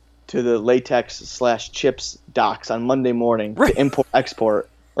up to the latex/chips docks on Monday morning to import-export?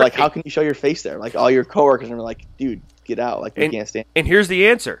 Like, how can you show your face there? Like, all your coworkers are like, dude, get out. Like, we can't stand. And here's the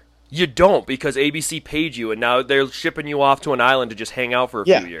answer. You don't, because ABC paid you, and now they're shipping you off to an island to just hang out for a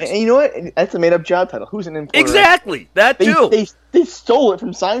few years. And you know what? That's a made-up job title. Who's an importer? Exactly. That too. They stole it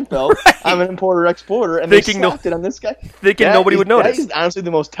from Seinfeld. Right. I'm an importer-exporter, and they slapped it on this guy. Thinking nobody would notice. That is honestly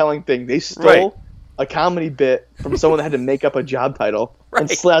the most telling thing. They stole a comedy bit from someone that had to make up a job title and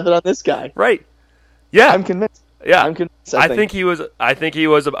slapped it on this guy. Right. Yeah. I'm convinced. Yeah. I'm convinced. I think he was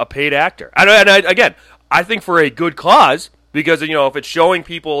a paid actor. Again, I think for a good cause. Because, if it's showing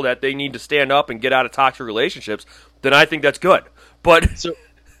people that they need to stand up and get out of toxic relationships, then I think that's good. But so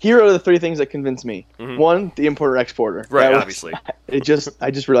here are the three things that convinced me. Mm-hmm. One, the importer-exporter. Right, obviously. I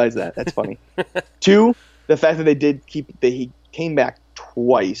just realized that. That's funny. Two, the fact that he came back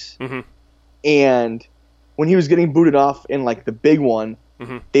twice. Mm-hmm. And when he was getting booted off in, like, the big one,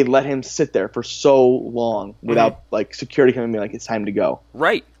 they let him sit there for so long without, like, security coming and being like, it's time to go.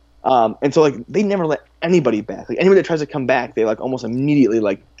 Right. And so, like, they never let anybody back. Like, anybody that tries to come back, they, like, almost immediately,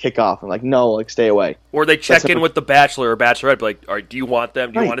 like, kick off and, like, no, like, stay away. Or they check in with the Bachelor or Bachelorette, be like, all right, do you want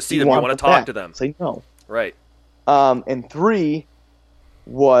them? Do you want to see them? Do you want to talk to them? Say no. Right. And three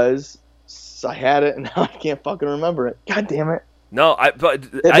was, I had it, and now I can't fucking remember it. God damn it. No,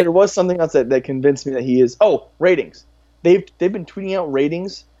 there was something else that convinced me that he is. Oh, ratings. They've been tweeting out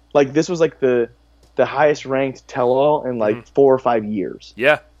ratings. Like, this was, like, the highest ranked tell-all in, like, 4 or 5 years.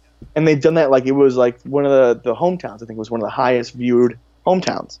 Yeah. And they've done that, like, it was, like, one of the hometowns. I think it was one of the highest viewed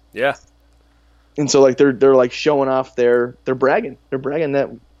hometowns. Yeah. And so, like, they're like, showing off they're bragging. They're bragging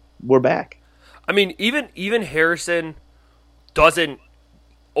that we're back. I mean, even Harrison doesn't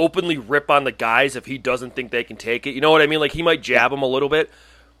openly rip on the guys if he doesn't think they can take it. You know what I mean? Like, he might jab them a little bit.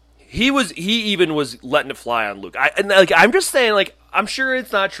 He even was letting it fly on Luke. I'm just saying, like, I'm sure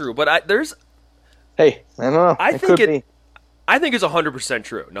it's not true, but Hey, I don't know. I think it's 100%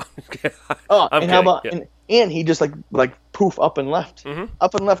 true. No, how about and he just like poof up and left, and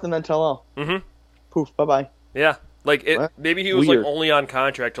then tell all. Mm-hmm. Poof, bye. Yeah, like maybe he was like only on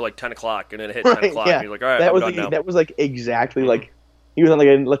contract till like 10 o'clock, and then it hit 10 o'clock. Yeah. And he's like, all right, that was like exactly like he was on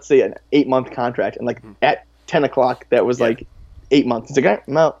like let's say an 8-month contract, and like at 10 o'clock that was like 8 months. He's like, all right,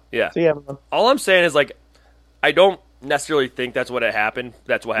 I'm out. Yeah. So yeah. All I'm saying is like I don't necessarily think that's what happened.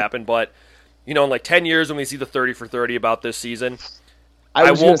 That's what happened, but. In like 10 years when we see the 30 for 30 about this season,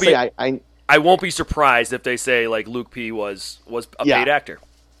 I won't be surprised if they say like Luke P was a paid actor.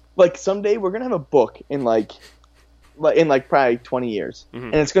 Like someday we're gonna have a book in like probably 20 years,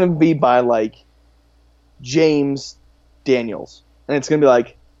 and it's gonna be by like James Daniels, and it's gonna be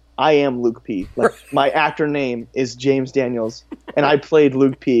like I am Luke P. Like my actor name is James Daniels, and I played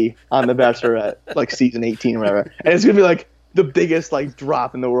Luke P. on The Bachelorette like season 18 or whatever, and it's gonna be like. The biggest like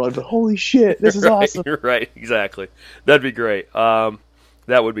drop in the world, but holy shit, this is awesome. You're right, exactly. That'd be great. That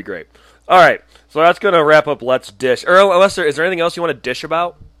would be great. All right, so that's gonna wrap up Let's Dish. Earl, Lester, is there anything else you want to dish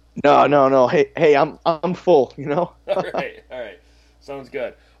about? No. Hey, I'm full. All right, sounds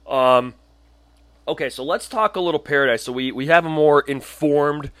good. Okay, so let's talk a little Paradise. So we have a more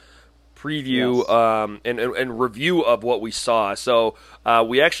informed preview and review of what we saw. So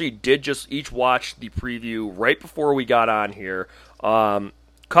we actually did just each watch the preview right before we got on here.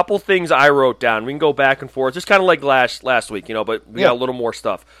 Couple things I wrote down. We can go back and forth, just kind of like last week, but we got a little more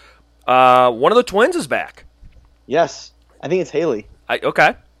stuff. One of the twins is back. Yes, I think it's Haley.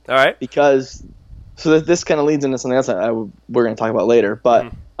 Okay, all right. Because this kind of leads into something else we're going to talk about later.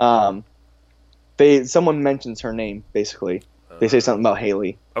 But someone mentions her name basically. They say something about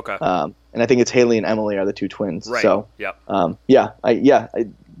Haley. Okay. And I think it's Haley and Emily are the two twins. Right. So, yep.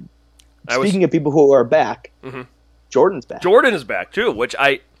 Speaking of people who are back, Jordan's back. Jordan is back too, which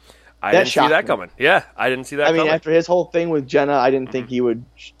I didn't see that coming. Yeah, I didn't see that coming. I mean, after his whole thing with Jenna, I didn't think he would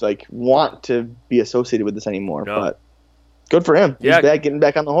like want to be associated with this anymore. No. But good for him. He's back, getting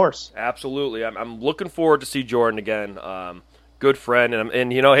back on the horse. Absolutely. I'm looking forward to see Jordan again. Good friend,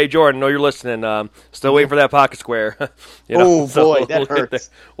 and hey Jordan, know you're listening. Still waiting for that pocket square. Boy, that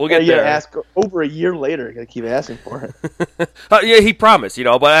hurts. We'll get there. Ask over a year later. You gotta keep asking for it. He promised,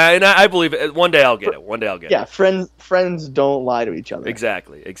 but I believe it. One day I'll get it. Yeah, friends don't lie to each other.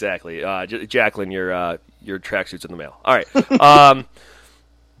 Exactly. Jacqueline, your tracksuit's in the mail. All right.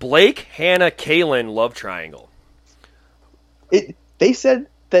 Blake, Hannah, Kaylin love triangle. They said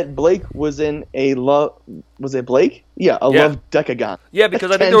that Blake was in a love. Was it Blake? Yeah, love decagon. Yeah,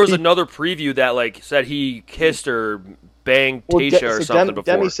 because I think there was another preview that like said he kissed or banged Tayshia or something before.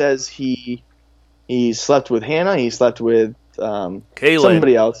 Demi says he slept with Hannah. He slept with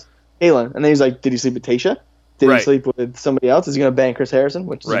somebody else, Kaylin, and then he's like, "Did he sleep with Tayshia? Did he sleep with somebody else? Is he going to bang Chris Harrison?"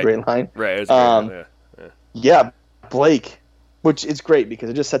 Which is a great line. Right. It was yeah, Blake, which is great because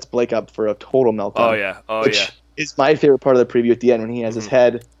it just sets Blake up for a total meltdown. Which is my favorite part of the preview at the end when he has his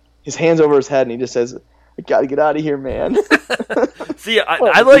hands over his head, and he just says, "I got to get out of here, man." See,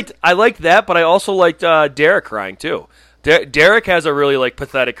 I liked that, but I also liked Derek crying too. Derek has a really like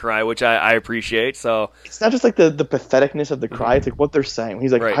pathetic cry, which I appreciate. So it's not just like the patheticness of the cry; it's like what they're saying.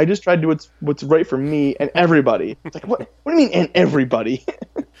 He's like, "I just tried to do what's right for me and everybody." It's like, what do you mean, and everybody?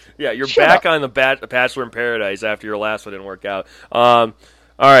 Yeah, you're back on the Bachelor in Paradise after your last one didn't work out. All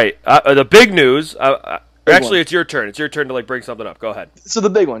right, the big news. Actually, it's your turn. It's your turn to like bring something up. Go ahead. So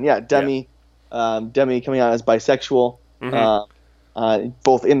the big one, Demi coming out as bisexual,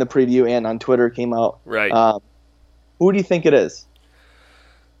 both in the preview and on Twitter came out. Right. Who do you think it is?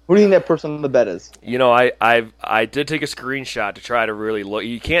 Who do you think that person on the bed is? You know, I did take a screenshot to try to really look.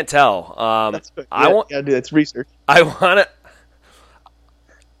 You can't tell. That's good. Gotta do that's research. I want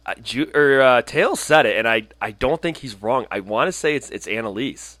to. Tails said it, and I don't think he's wrong. I want to say it's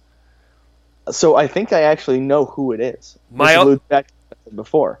Annalise. So I think I actually know who it is. Alludes back to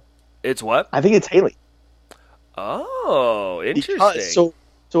before. It's what? I think it's Haley. Oh, interesting.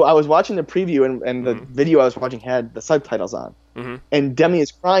 So I was watching the preview, and the video I was watching had the subtitles on. Mm-hmm. And Demi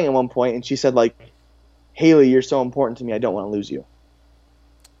is crying at one point, and she said, like, "Haley, you're so important to me, I don't want to lose you."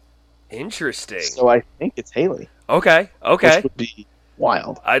 Interesting. So I think it's Haley. Okay. Which would be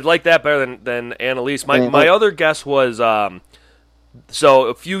wild. I'd like that better than Annalise. My other guess was... So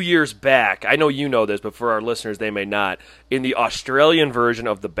a few years back, I know you know this, but for our listeners, they may not. In the Australian version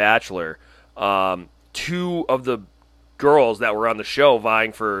of The Bachelor, two of the girls that were on the show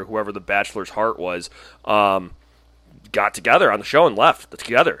vying for whoever the Bachelor's heart was, got together on the show and left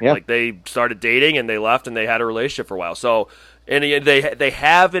together. Yeah. Like they started dating and they left and they had a relationship for a while. So, and they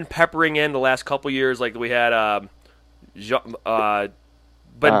have been peppering in the last couple years. Like we had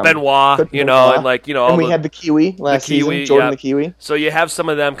Benoit, and like and we had the Kiwi last season, Jordan the Kiwi. So you have some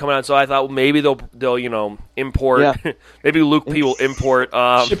of them coming on. So I thought maybe they'll import. Yeah. Maybe Luke P will import.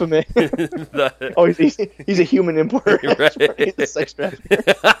 Ship him in. He's a human importer. Right. He's a sex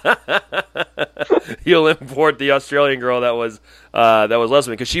trafficker. He'll import the Australian girl that was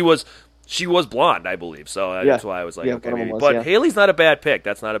lesbian because she was blonde, I believe. So that's why I was like, okay, maybe. But Haley's not a bad pick.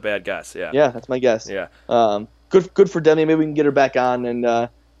 That's not a bad guess. Yeah, that's my guess. Yeah. Good for Demi. Maybe we can get her back on and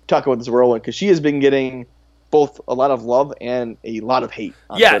talk about this whirlwind because she has been getting both a lot of love and a lot of hate.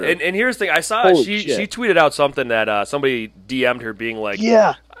 On Twitter. And here's the thing: I saw she tweeted out something that somebody DM'd her being like,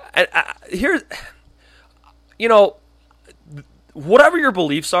 here's, whatever your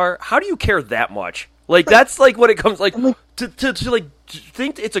beliefs are, how do you care that much? Like that's like what it comes like to like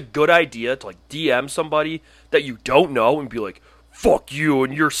think it's a good idea to like DM somebody that you don't know and be like, fuck you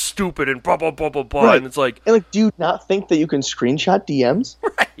and you're stupid and blah blah blah blah blah. Right. And it's like, do you not think that you can screenshot DMs?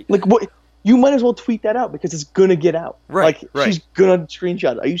 Right. Like what? You might as well tweet that out because it's gonna get out. Right. She's gonna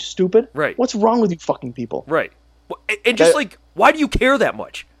screenshot it. Are you stupid? Right. What's wrong with you fucking people? Right. And just why do you care that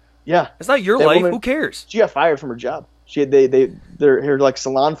much? Yeah. It's not your life. Who cares? She got fired from her job. Her like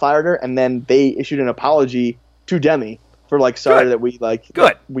salon fired her, and then they issued an apology to Demi for like sorry that we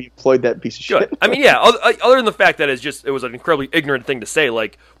we employed that piece of shit. Good. I mean, other than the fact that it was an incredibly ignorant thing to say.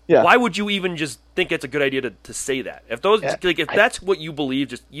 Like, why would you even just think it's a good idea to say that? If if that's what you believe,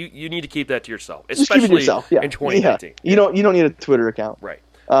 just you need to keep that to yourself, especially in 2019. You don't need a Twitter account. Right.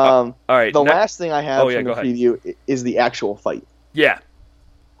 All right. The last thing I have from the preview is the actual fight. Yeah.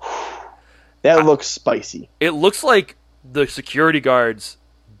 That looks spicy. It looks like the security guard's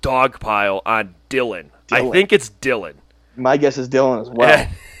dogpile on Dylan. I think it's Dylan. My guess is Dylan as well,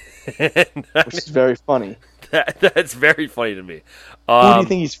 which is very funny. That's very funny to me. Who do you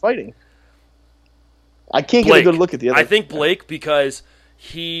think he's fighting? I can't get a good look at the other. I think Blake because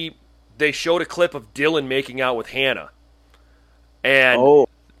they showed a clip of Dylan making out with Hannah, and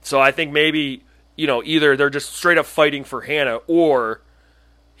so I think maybe either they're just straight up fighting for Hannah, or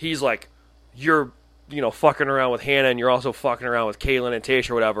he's like, you're fucking around with Hannah and you're also fucking around with Kaylin and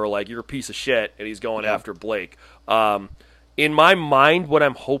Tayshia or whatever, like you're a piece of shit, and he's going after Blake. In my mind, what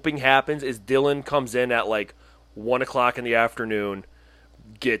I'm hoping happens is Dylan comes in at like 1 o'clock in the afternoon,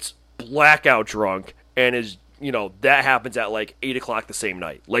 gets blackout drunk, and is that happens at like 8 o'clock the same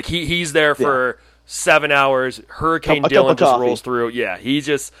night. Like he's there for 7 hours. Hurricane Dylan just rolls through. Yeah, he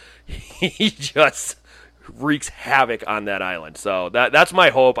just wreaks havoc on that island. So that's my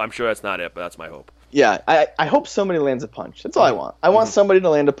hope. I'm sure that's not it, but that's my hope. Yeah, I hope somebody lands a punch. That's all I want. I want somebody to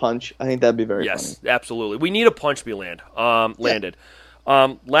land a punch. I think that'd be very funny. Yes, absolutely. We need a punch to be landed.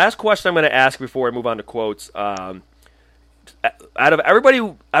 Last question I'm going to ask before I move on to quotes. Out of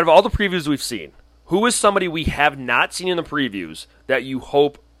all the previews we've seen, who is somebody we have not seen in the previews that you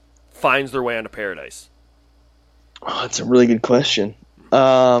hope finds their way onto Paradise? Oh, that's a really good question.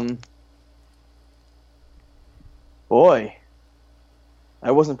 Boy,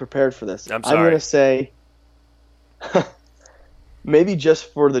 I wasn't prepared for this. I'm sorry. I'm going to say maybe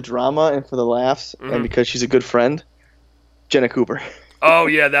just for the drama and for the laughs and because she's a good friend, Jenna Cooper. Oh,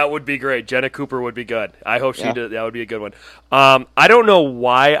 yeah, that would be great. Jenna Cooper would be good. I hope she did. That would be a good one. I don't know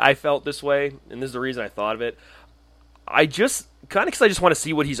why I felt this way, and this is the reason I thought of it. I just want to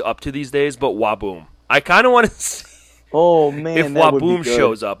see what he's up to these days, but Waboom. I kind of want to see if Waboom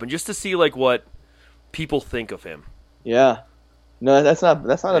shows up, and just to see like what people think of him. Yeah. No, that's not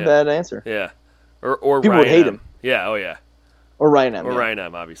a bad answer. Yeah. Or people Ryan would hate M. him. Yeah, oh yeah. Or Ryan M. Or Ryan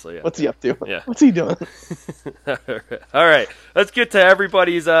M, obviously, yeah. What's he up to? Yeah. What's he doing? All right. Let's get to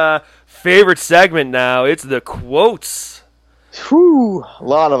everybody's favorite segment now. It's the quotes. Whew, a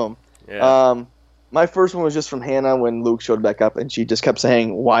lot of them. Yeah. My first one was just from Hannah when Luke showed back up, and she just kept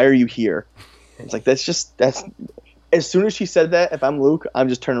saying, "Why are you here?" It's like that's as soon as she said that, if I'm Luke, I'm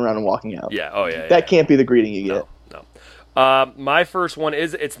just turning around and walking out. Yeah, oh yeah. That can't be the greeting you get. No. My first one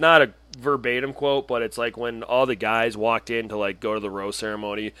it's not a verbatim quote, but it's like when all the guys walked in to like go to the rose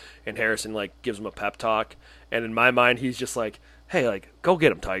ceremony, and Harrison like gives him a pep talk, and in my mind he's just like, "Hey, like go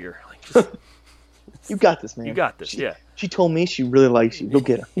get him, Tiger. Like, just, you got this, man. You got this." She told me she really likes you. Go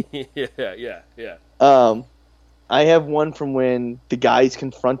get her. yeah. I have one from when the guys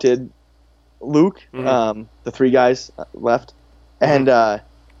confronted Luke, the three guys left, and I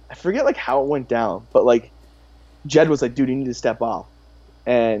forget like how it went down, but like Jed was like, "Dude, you need to step off,"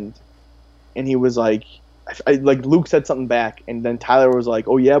 and he was like, like Luke said something back, and then Tyler was like,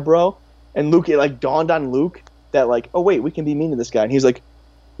 "Oh yeah, bro," and Luke, it like dawned on Luke that like, "Oh wait, we can be mean to this guy," and he's like,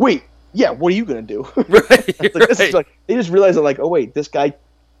 "Wait, yeah, what are you gonna do?" This is like, they just realized that like, "Oh wait, this guy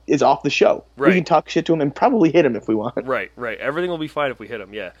is off the show. Right. We can talk shit to him and probably hit him if we want." Right. Everything will be fine if we hit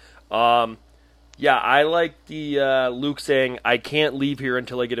him. Yeah. Yeah, I like the Luke saying, "I can't leave here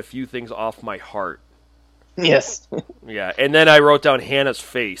until I get a few things off my heart." Yes. Yeah, and then I wrote down Hannah's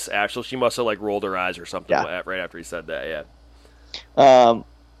face. Actually, she must have like rolled her eyes or something right after he said that. Yeah.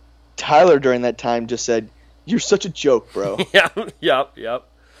 Tyler during that time just said, "You're such a joke, bro." Yep.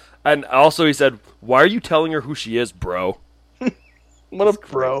 And also he said, "Why are you telling her who she is, bro?" What a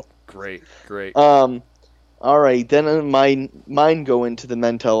bro. Great. All right, then mine go into the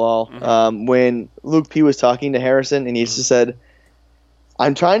men tell all. When Luke P was talking to Harrison, and he just said,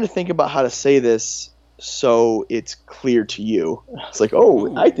 "I'm trying to think about how to say this so it's clear to you." It's like,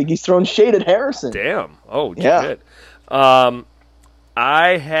 oh, I think he's throwing shade at Harrison. Damn. Oh, yeah. Shit.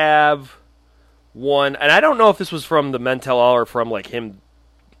 I have one, and I don't know if this was from the men tell all or from like him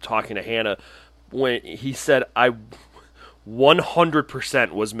talking to Hannah, when he said, "I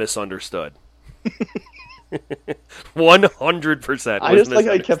 100% was misunderstood." 100%. I just like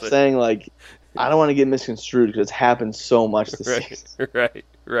I kept saying like, I don't want to get misconstrued because it's happened so much this season.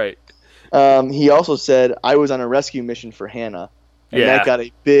 Right. He also said, "I was on a rescue mission for Hannah," and that got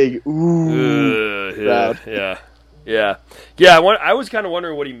a big crowd. Yeah. I was kind of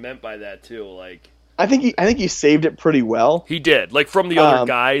wondering what he meant by that too. Like, I think he saved it pretty well. He did, like from the other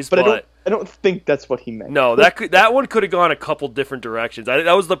guys, but I don't think that's what he meant. No, that one could have gone a couple different directions.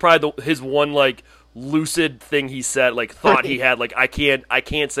 That was probably his one like lucid thing he said. Like thought he had like I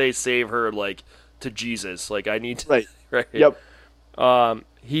can't say save her like to Jesus. Like I need to right. Yep.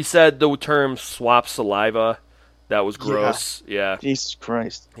 He said the term swap saliva. That was gross. Yeah. Jesus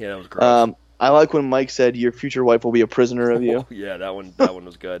Christ. Yeah, that was gross. I like when Mike said your future wife will be a prisoner of you. Oh, yeah, that one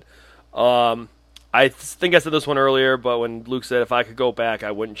was good. I think I said this one earlier, but when Luke said if I could go back,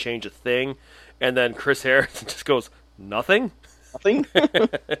 I wouldn't change a thing, and then Chris Harrison just goes, "Nothing."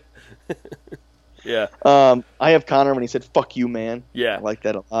 Yeah. I have Connor when he said "fuck you, man." Yeah, I like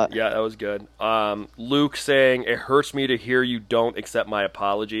that a lot. Yeah, that was good. Luke saying, "It hurts me to hear you don't accept my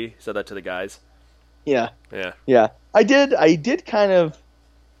apology." He said that to the guys. Yeah. I did kind of.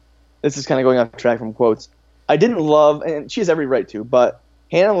 This is kind of going off track from quotes. I didn't love, and she has every right to, but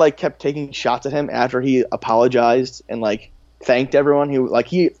Hannah like kept taking shots at him after he apologized and like thanked everyone.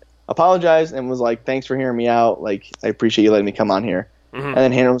 He apologized and was like, "Thanks for hearing me out. Like I appreciate you letting me come on here." And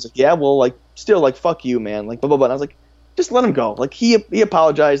then Hannah was like, "Yeah, well, like still like fuck you, man. Like blah blah blah." And I was like, just let him go. Like he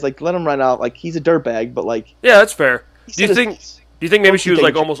apologized. Like let him run out. Like he's a dirtbag, but like yeah, that's fair. Do you think maybe she was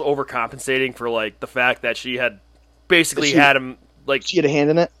like almost overcompensating for like the fact that she had basically had him like she had a hand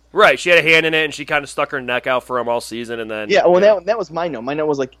in it? Right, she had a hand in it, and she kind of stuck her neck out for him all season, and then that was my note. My note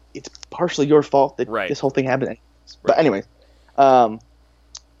was like it's partially your fault that this whole thing happened. But anyways,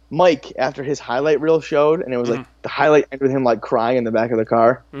 Mike after his highlight reel showed, and it was like the highlight ended with him like crying in the back of the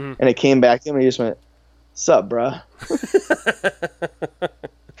car, and it came back to him, and he just went, "Sup, bruh?"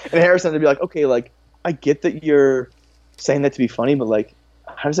 And Harrison had to be like, "Okay, like I get that you're saying that to be funny, but like,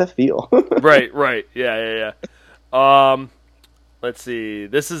 how does that feel?" Right, yeah. Let's see.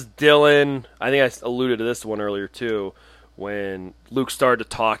 This is Dylan. I think I alluded to this one earlier too, when Luke started to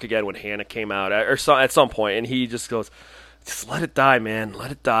talk again when Hannah came out, at some point, and he just goes, "Just let it die, man.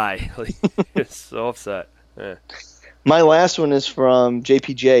 Let it die." Like, he's so upset. Yeah. My last one is from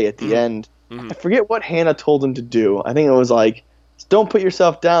JPJ at the end. I forget what Hannah told him to do. I think it was like, "Don't put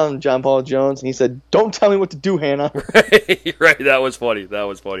yourself down, John Paul Jones." And he said, "Don't tell me what to do, Hannah." Right. That was funny.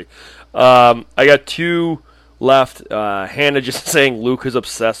 I got two left. Hannah just saying Luke is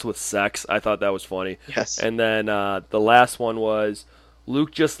obsessed with sex. I thought that was funny. Yes. And then the last one was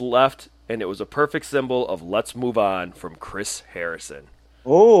Luke just left, and it was a perfect symbol of "let's move on" from Chris Harrison.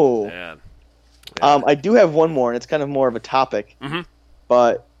 Oh. Man. I do have one more, and it's kind of more of a topic.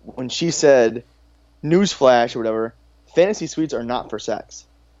 But when she said, "Newsflash" or whatever, fantasy suites are not for sex.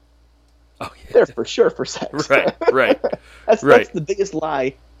 Oh, yeah. They're for sure for sex. Right. That's the biggest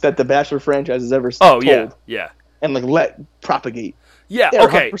lie that the Bachelor franchise has ever told. Yeah. And like let propagate. Yeah, They're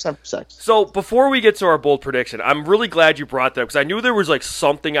okay. 100% for sex. So before we get to our bold prediction, I'm really glad you brought that up because I knew there was like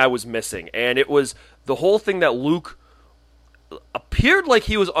something I was missing, and it was the whole thing that Luke appeared like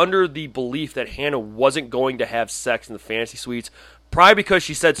he was under the belief that Hannah wasn't going to have sex in the fantasy suites, probably because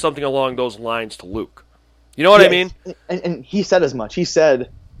she said something along those lines to Luke. You know what I mean? And he said as much. He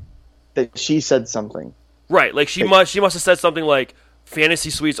said that she said something. Right, like she must have said something like, fantasy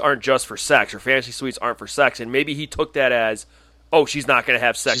suites aren't just for sex, or fantasy suites aren't for sex, and maybe he took that as, oh, she's not going to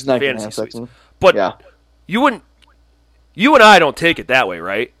have sex in the fantasy suites. But you and I don't take it that way,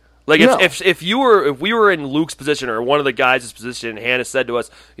 right? Like if we were in Luke's position or one of the guys' position, and Hannah said to us,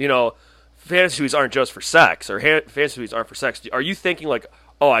 fantasy suites aren't just for sex, or fantasy suites aren't for sex, are you thinking like,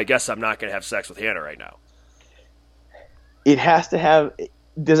 oh, I guess I'm not going to have sex with Hannah right now? It has to have.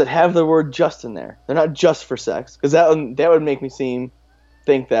 Does it have the word "just" in there? They're not just for sex, because that would make me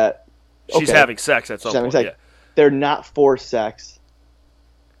think that she's having sex at some point. Yeah. They're not for sex.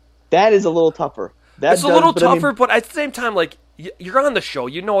 That is a little tougher. It's a little tougher, but at the same time, like you're on the show,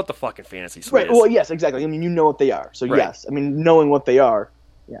 you know what the fucking fantasy suite is. Well, yes, exactly. I mean, you know what they are, so yes. I mean, knowing what they are,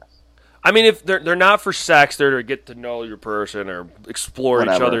 yes. I mean, if they're not for sex, they're to get to know your person or explore each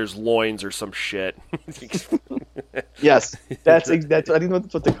other's loins or some shit. Yes, that's I think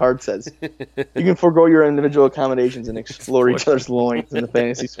that's what the card says. You can forego your individual accommodations and explore each other's loins in the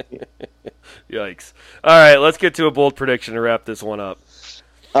fantasy suite. Yikes! All right, let's get to a bold prediction to wrap this one up.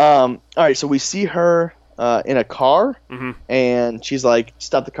 All right, so we see her in a car, and she's like,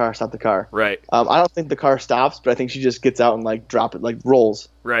 "Stop the car! Stop the car!" Right. I don't think the car stops, but I think she just gets out and like rolls.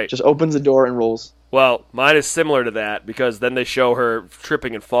 Right. Just opens the door and rolls. Well, mine is similar to that because then they show her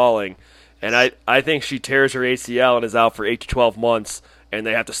tripping and falling. And I think she tears her ACL and is out for 8 to 12 months, and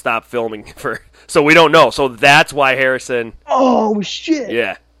they have to stop filming for. So we don't know. So that's why Harrison. Oh shit!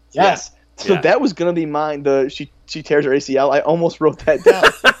 Yeah. Yes. Yeah. So that was gonna be mine. She tears her ACL. I almost wrote that down.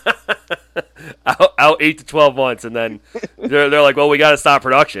 out 8 to 12 months, and then they're like, well, we got to stop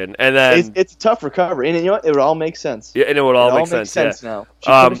production, and then it's a tough recovery, and you know what? It would all make sense. Yeah, and it would all make sense. Now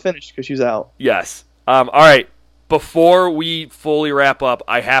she couldn't finish because she's out. Yes. All right. Before we fully wrap up,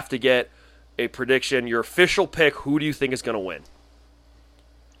 I have to get a prediction. Your official pick. Who do you think is going to win?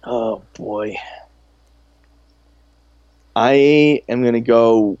 Oh boy, I am going to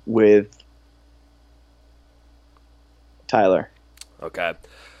go with Tyler. Okay.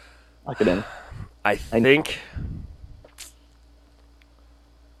 Lock it in. I think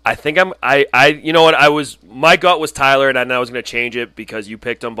you know what, my gut was Tyler, and I was going to change it because you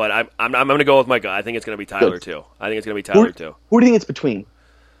picked him, but I'm going to go with my gut. I think it's going to be Tyler too. Who do you think it's between?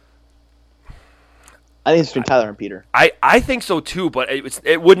 I think it's between Tyler and Peter. I think so too, but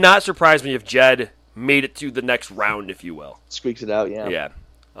it would not surprise me if Jed made it to the next round, if you will. Squeaks it out, yeah. Yeah.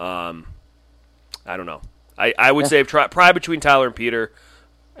 I don't know. I would say probably between Tyler and Peter.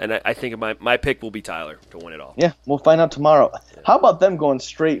 And I think my pick will be Tyler to win it all. Yeah, we'll find out tomorrow. How about them going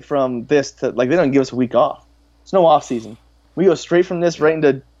straight from this to, like, they don't give us a week off. It's no off season. We go straight from this right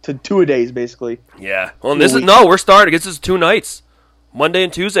into 2 days, basically. Yeah. Well, we're starting. This is 2 nights. Monday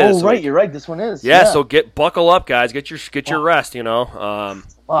and Tuesday. Oh, right, you're right. This one is. Yeah, so buckle up, guys. Get your rest. You know.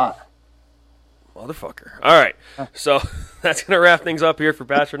 Motherfucker. All right, so that's gonna wrap things up here for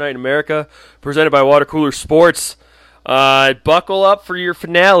Bachelor Night in America, presented by Water Cooler Sports. Buckle up for your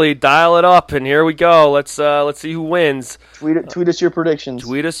finale. Dial it up, and here we go. Let's see who wins. Tweet us your predictions.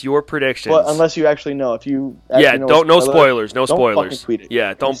 Tweet us your predictions. But unless you actually know, if you no spoilers. No spoilers. Fucking tweet it.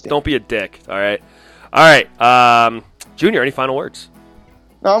 Yeah, don't be a dick. All right. Junior, any final words?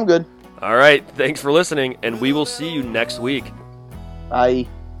 No, I'm good. All right. Thanks for listening, and we will see you next week. Bye.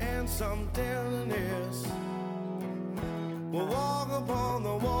 And some tenderness. We'll walk upon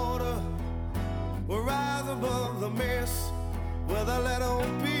the water. We'll rise above the mist with a little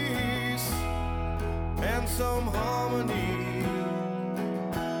peace and some harmony.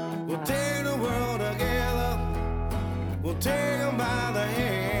 We'll take the world together. We'll take them by the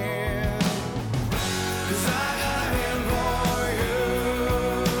hand. 'Cause I got a hand for you.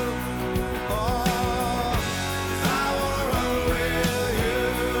 Oh, I wanna run with you.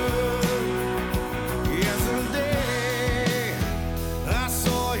 Yesterday, I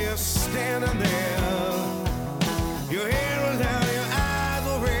saw you standing there. Your hair was down, your eyes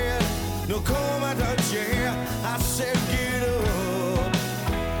were red. No cold